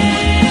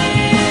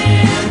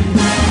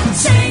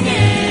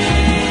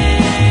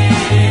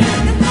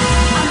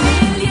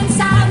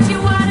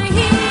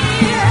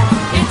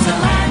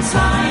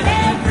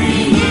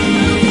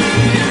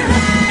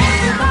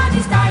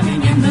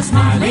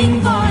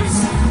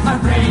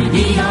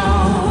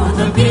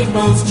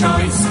 People's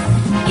choice,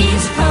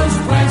 East Coast,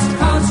 West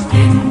Coast,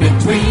 in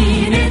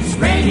between, it's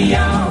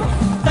radio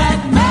that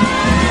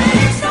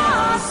makes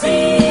us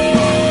see.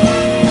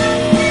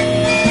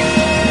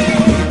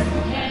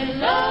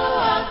 Hello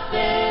up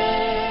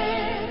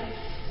there,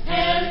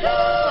 hello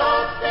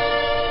up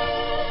there.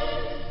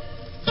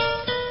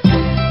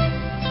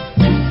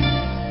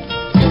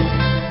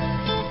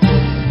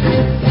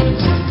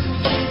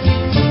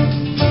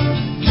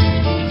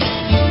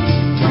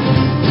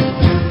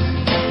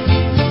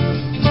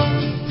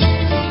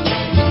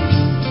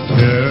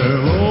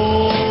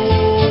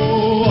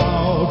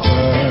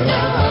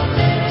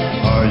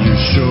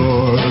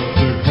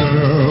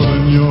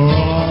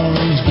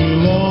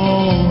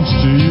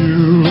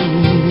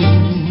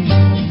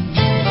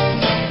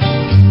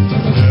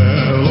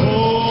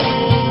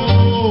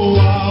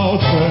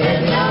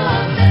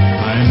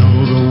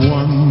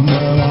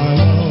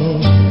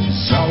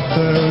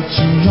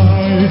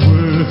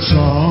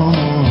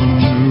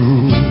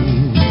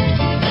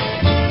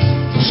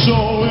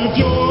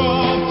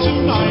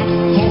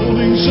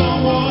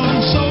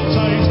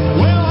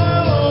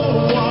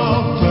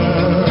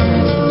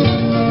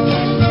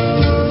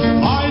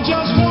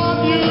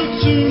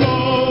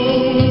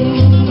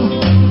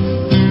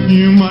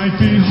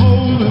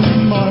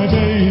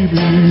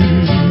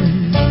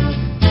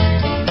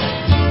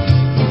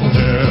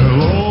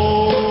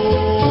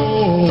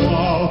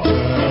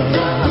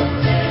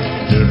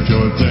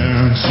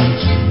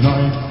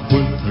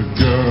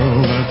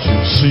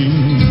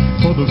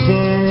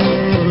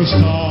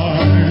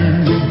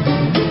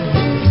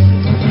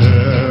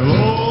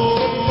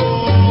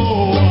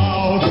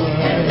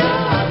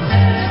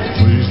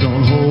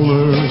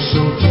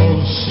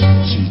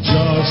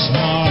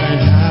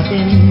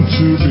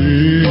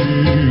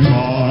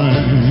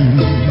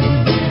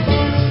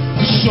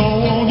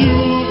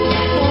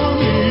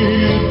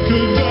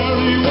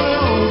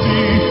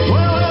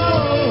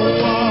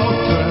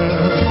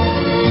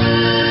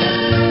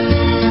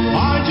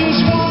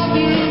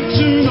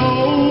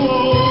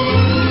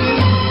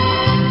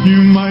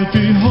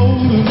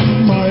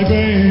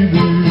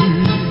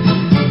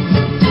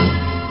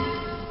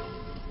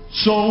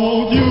 So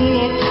won't you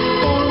look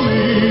for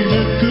me?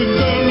 It could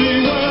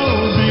very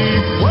well be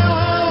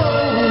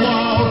well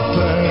out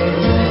there.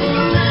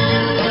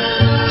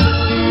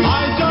 I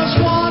just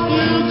want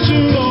you to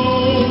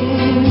know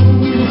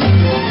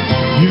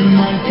you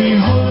might be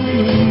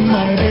holding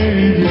my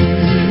baby.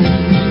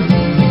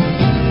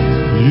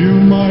 You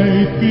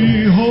might be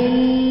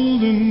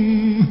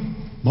holding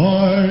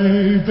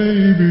my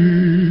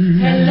baby.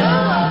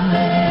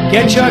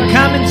 Get your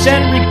comments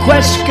and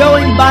requests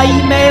going by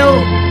email.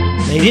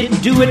 They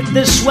didn't do it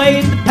this way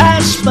in the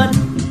past, but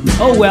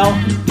oh well.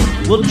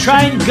 We'll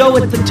try and go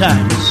with the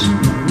times.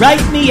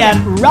 Write me at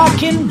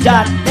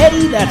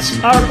rockin.eddy, that's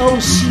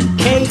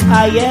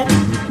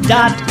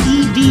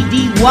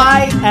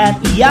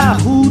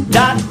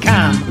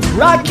rockin.eddy@yahoo.com.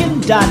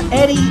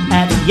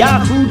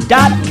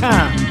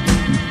 Rockin.eddy@yahoo.com.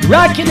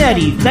 Rockin'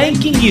 Eddie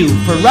thanking you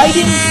for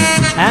writing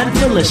and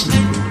for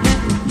listening.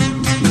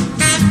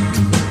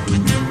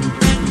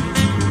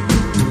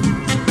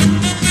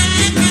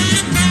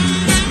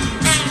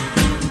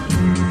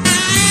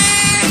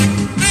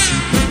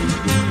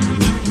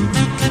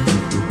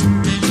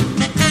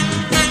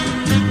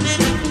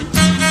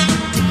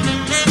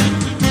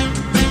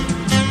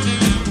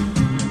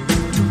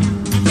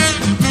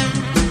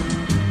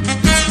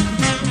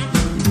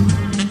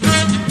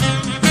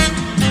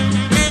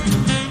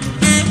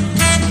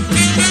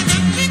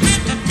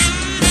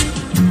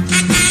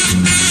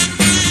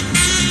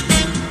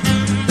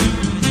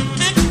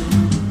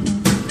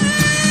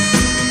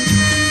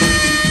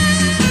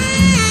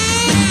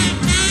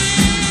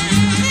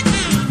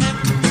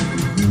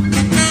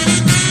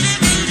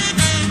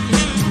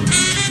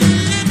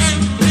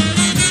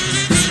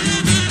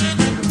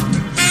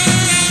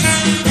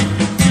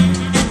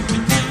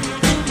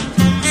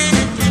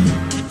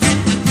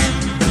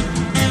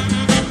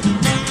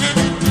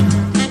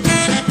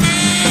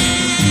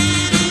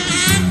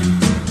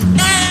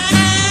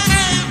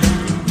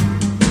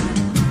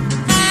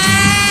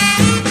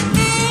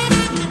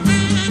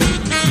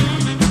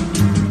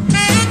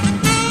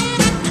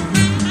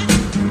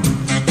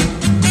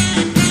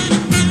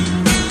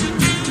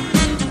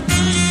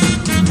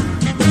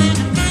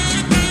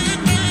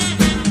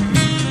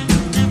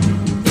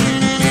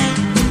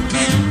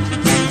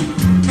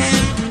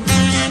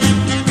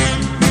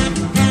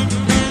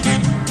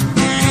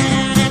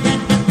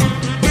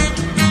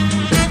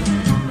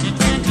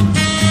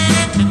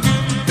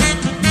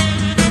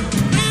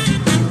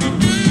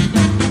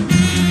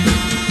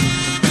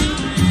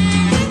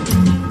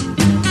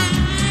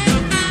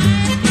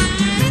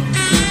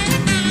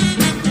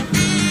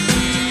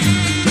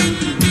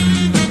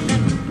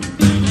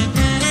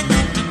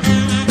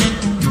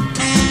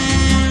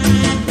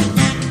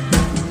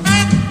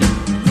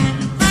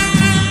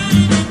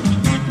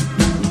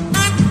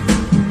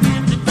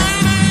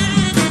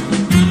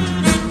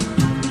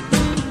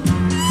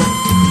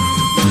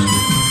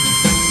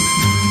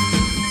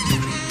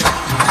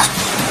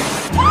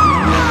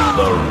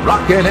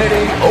 Rockin'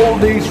 Eddie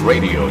Oldies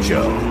Radio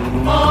Show.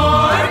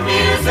 More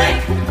music.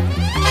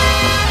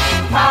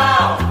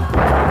 Pow.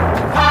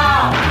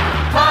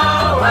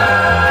 Power.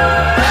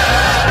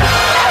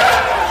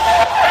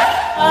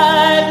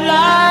 I'd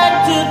like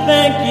to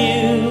thank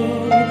you,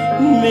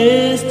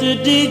 Mr.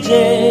 DJ,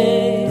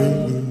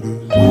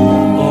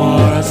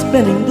 for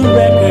spinning the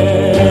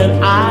record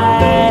I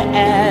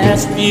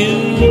asked you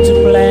to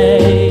play.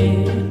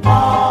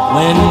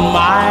 When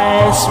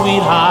my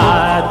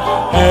sweetheart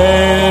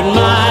heard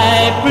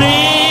my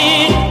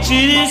plea, she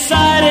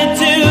decided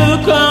to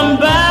come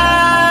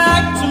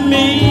back to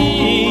me.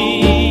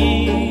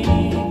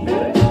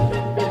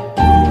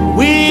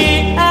 We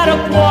had a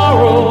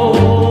quarrel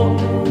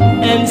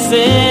and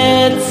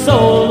said so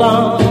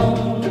long.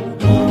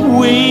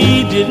 We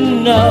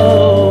didn't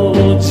know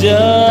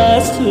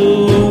just who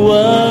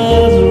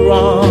was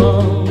wrong.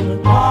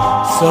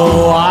 So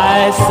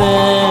I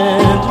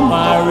sent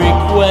my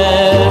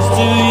request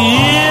to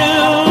you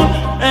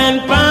and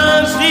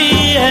found she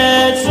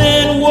had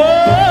sent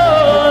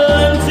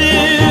one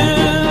too.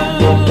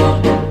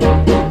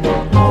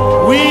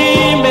 We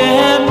may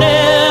have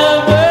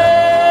never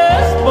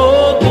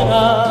spoken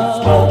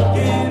up,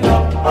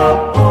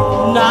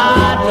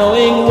 not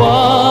knowing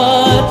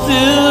what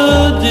to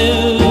do.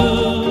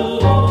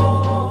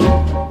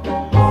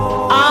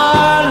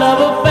 Our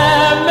love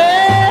affair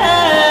may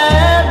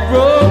have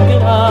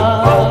broken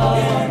up.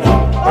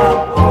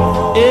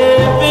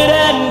 If it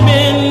hadn't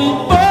been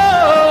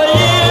for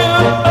you,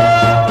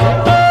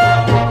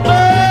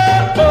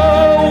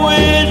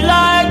 we'd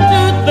like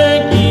to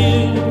thank you,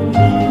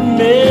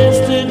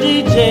 Mr.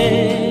 DJ.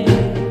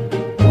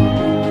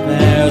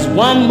 There's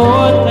one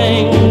more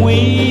thing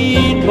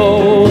we'd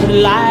both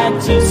like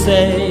to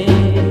say.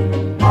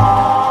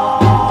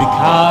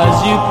 Because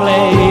you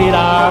played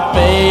our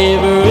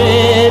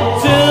favorite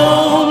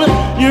tune,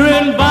 you're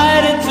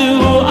invited to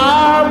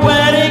our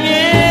wedding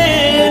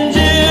in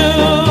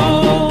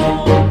June.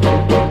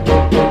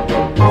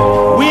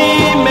 We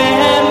may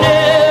have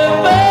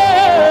never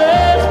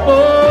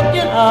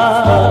spoken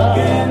up,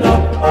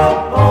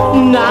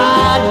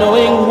 not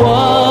knowing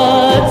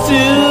what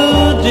to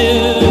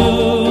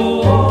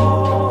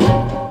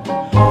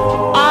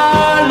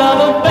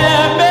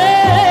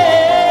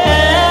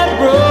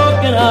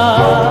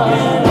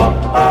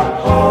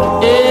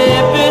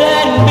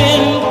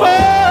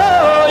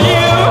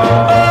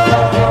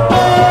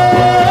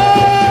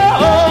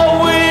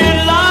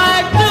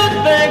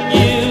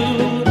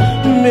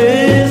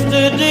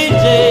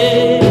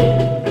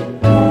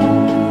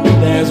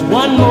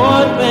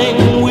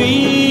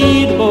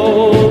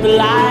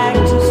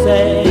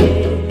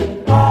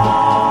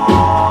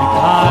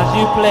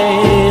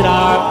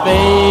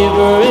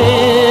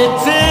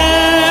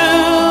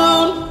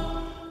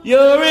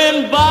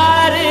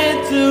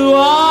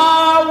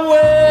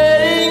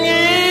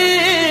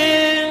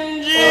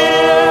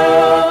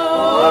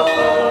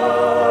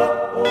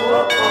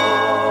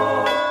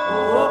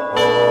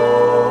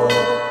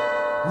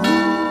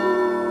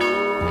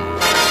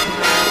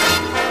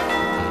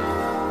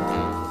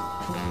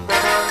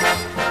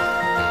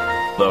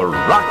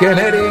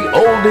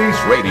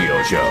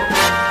Radio Show.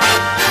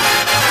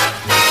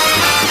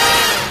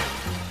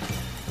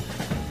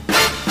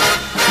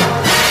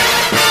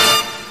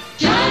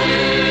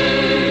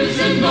 Shutters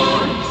and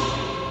boards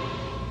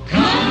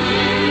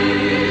cover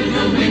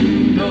the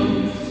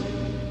windows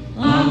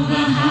of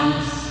the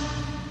house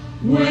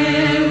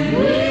where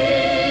we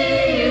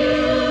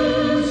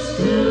used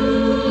to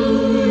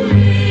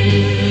live.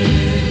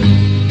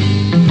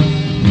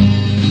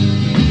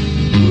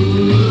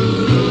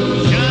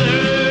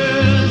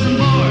 Shutters and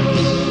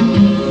boards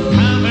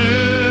cover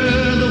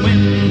the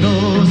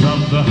windows of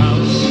the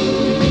house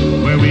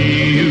where we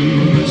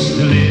used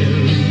to live.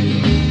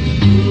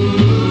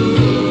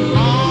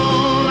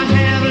 All I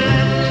have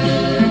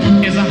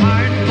left is a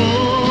heart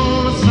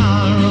full of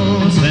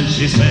sorrow since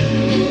she said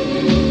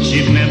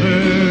she'd never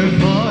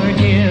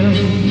forgive.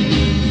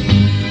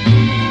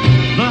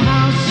 The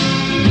house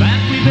that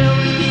we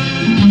built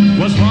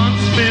was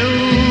once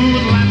filled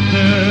with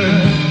laughter,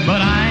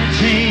 but I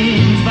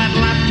changed that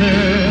laughter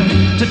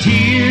to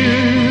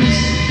tears.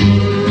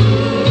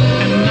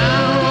 And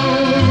now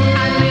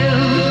I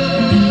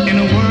live in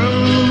a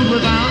world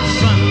without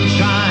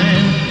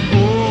sunshine.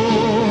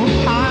 Oh,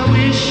 I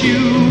wish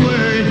you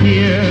were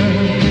here.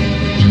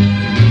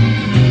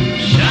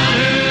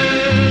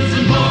 Shutters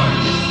and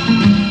boards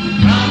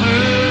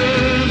cover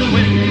the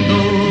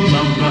windows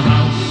of the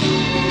house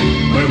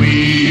where we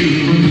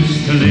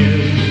used to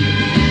live.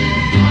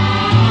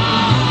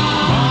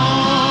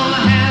 All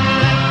I have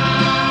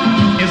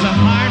left is a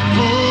heart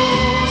full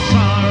of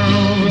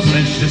sorrow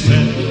since she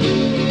said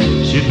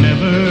she'd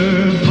never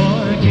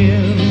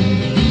forgive.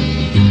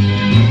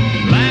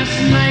 Last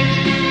night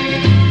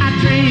I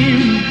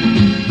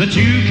dreamed that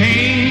you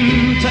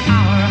came to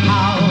our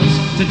house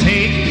to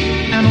take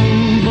an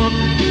old book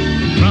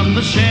from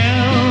the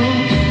shelf.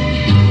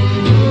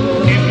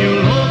 If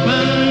you'll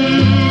open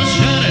the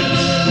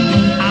shutters,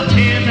 I'll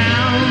tear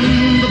down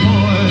the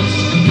boards,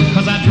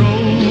 'cause I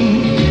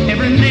drove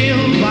every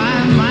nail by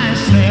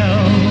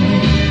myself.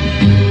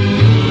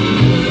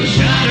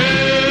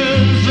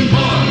 Shutters and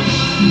boards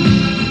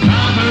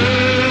cover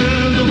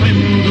the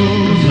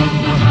windows of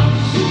the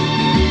house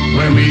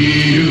where we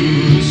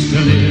used to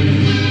live.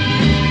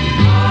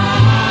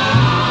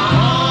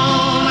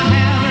 All I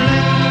have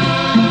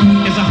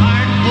left is a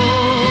heart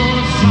full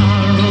of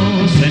sorrow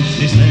since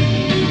she said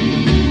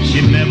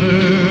she'd never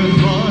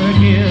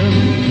forgive.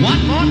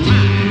 One more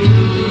time.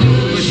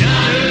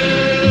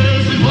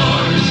 Shutters and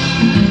boards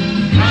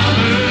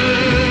cover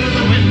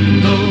the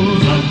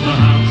windows of the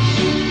house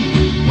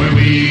where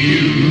we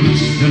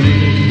used to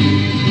live.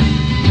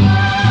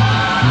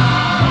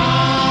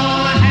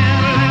 All I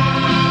have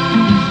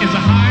left is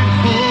a heart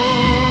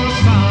full of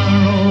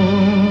sorrow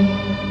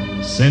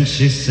since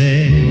she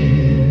said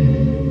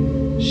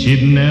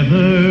she'd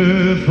never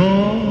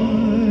forgive.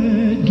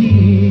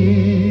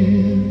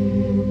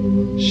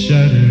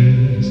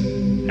 Shutters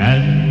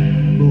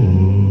and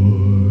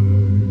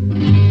boards.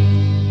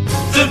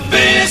 The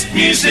best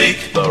music.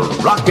 The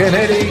Rockin'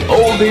 Eddie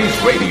Oldies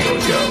Radio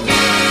Show.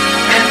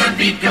 And the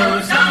beat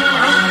goes on.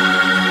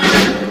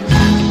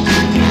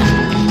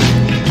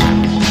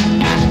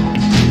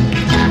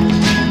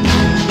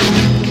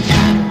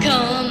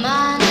 Come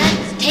on,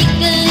 let's take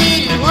a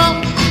little walk.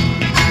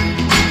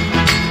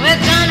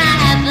 We're gonna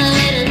have a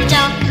little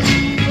talk.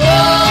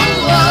 Whoa,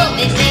 whoa.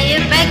 They say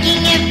you're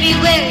breaking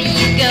everywhere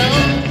you go.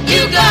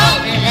 You go.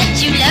 That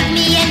you love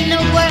me and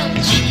the world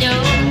should know.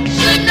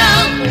 Should know.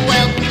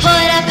 Well,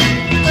 put up,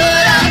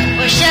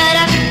 or shut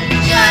up,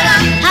 shut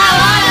up. I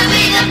wanna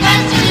be the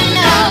first to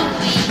know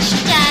each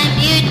time.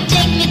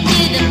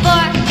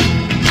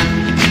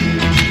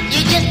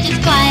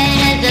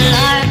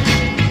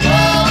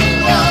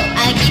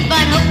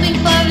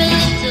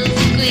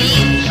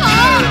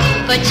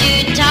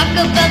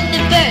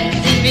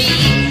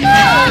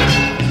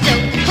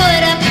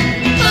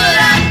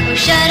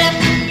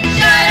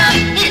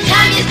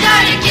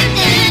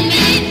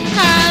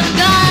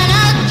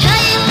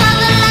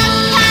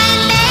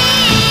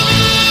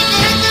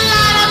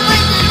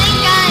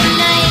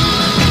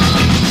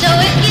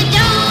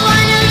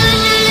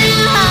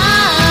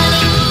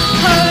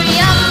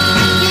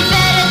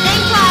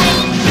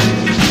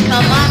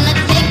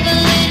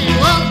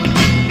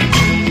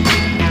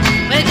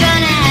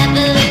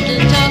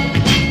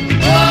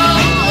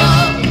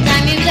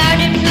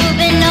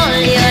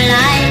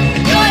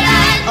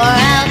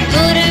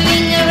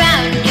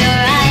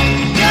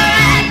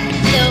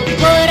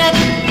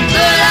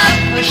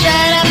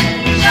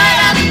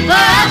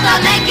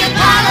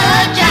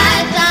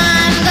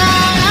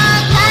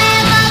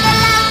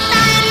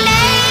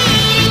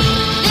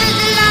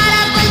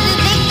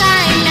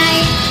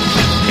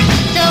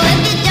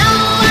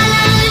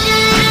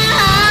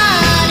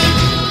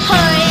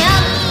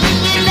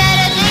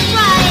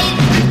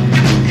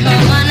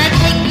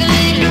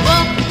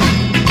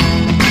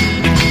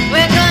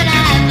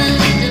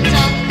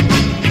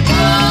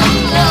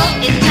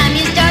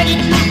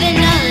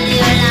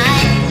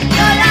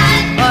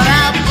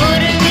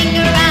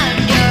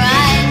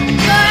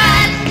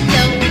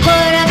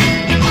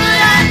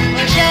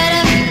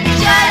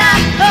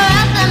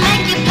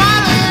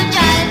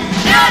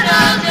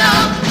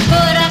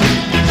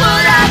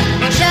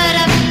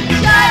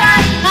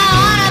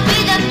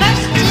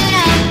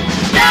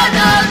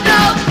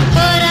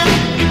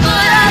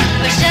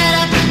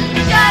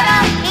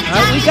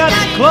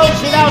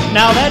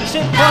 Now that's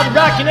it for the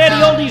Rockin'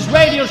 Eddie Oldies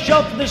radio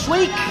show for this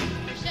week.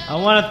 I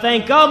want to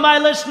thank all my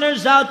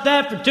listeners out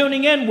there for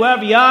tuning in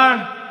wherever you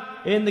are.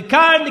 In the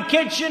car, in the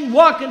kitchen,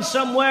 walking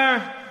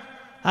somewhere.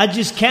 I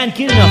just can't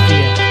get enough of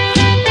you.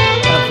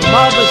 From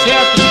all of us here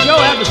at the show,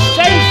 have a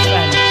safe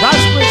and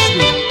prosperous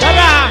week.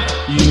 Ta-da!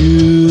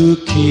 You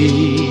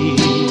keep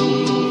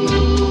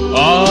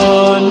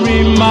on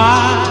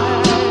reminding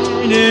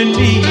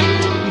me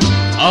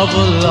of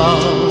a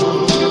love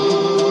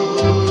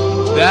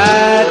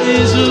that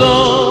is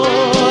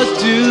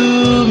lost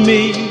to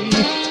me.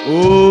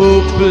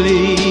 Oh,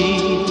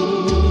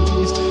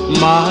 please,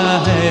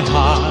 my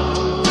heart,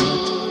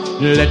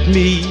 let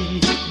me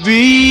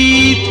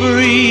be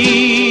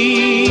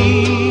free.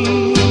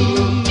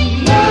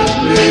 Let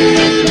me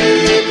be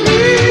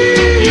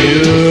free.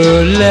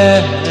 You're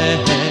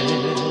letting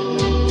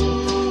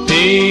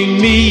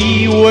me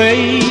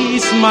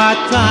waste my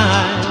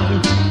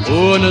time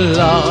on a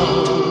love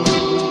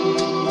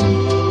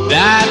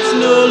that's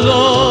no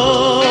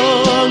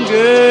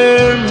longer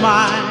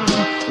mine.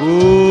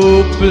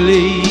 Oh,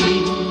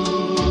 please,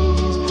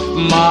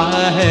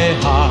 my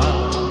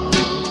heart,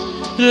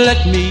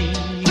 let me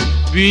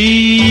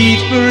be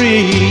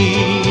free.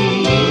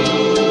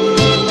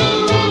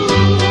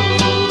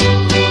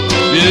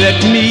 Let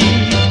me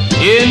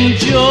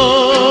enjoy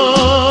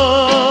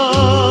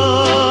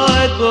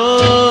the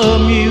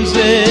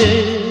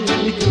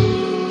music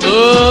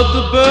of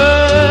the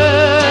birds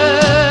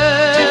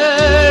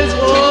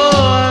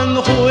on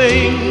the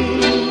wing.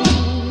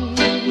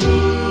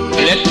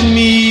 Let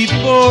me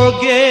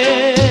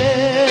forget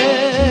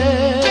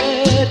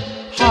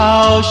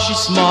how she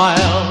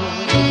smiled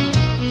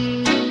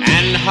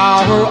and how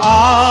her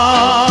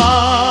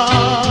arms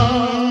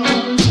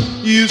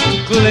used to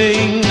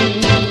cling.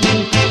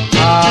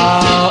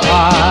 How I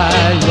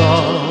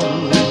long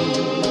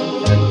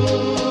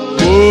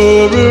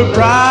for a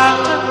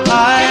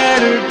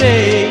brighter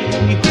day,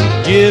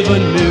 give a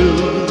new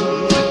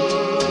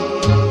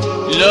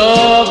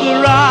love the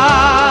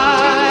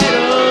right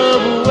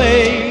of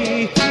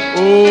way.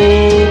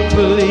 Oh,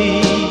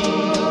 please,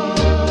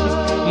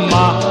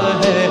 my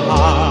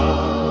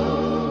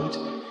heart,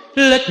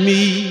 let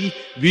me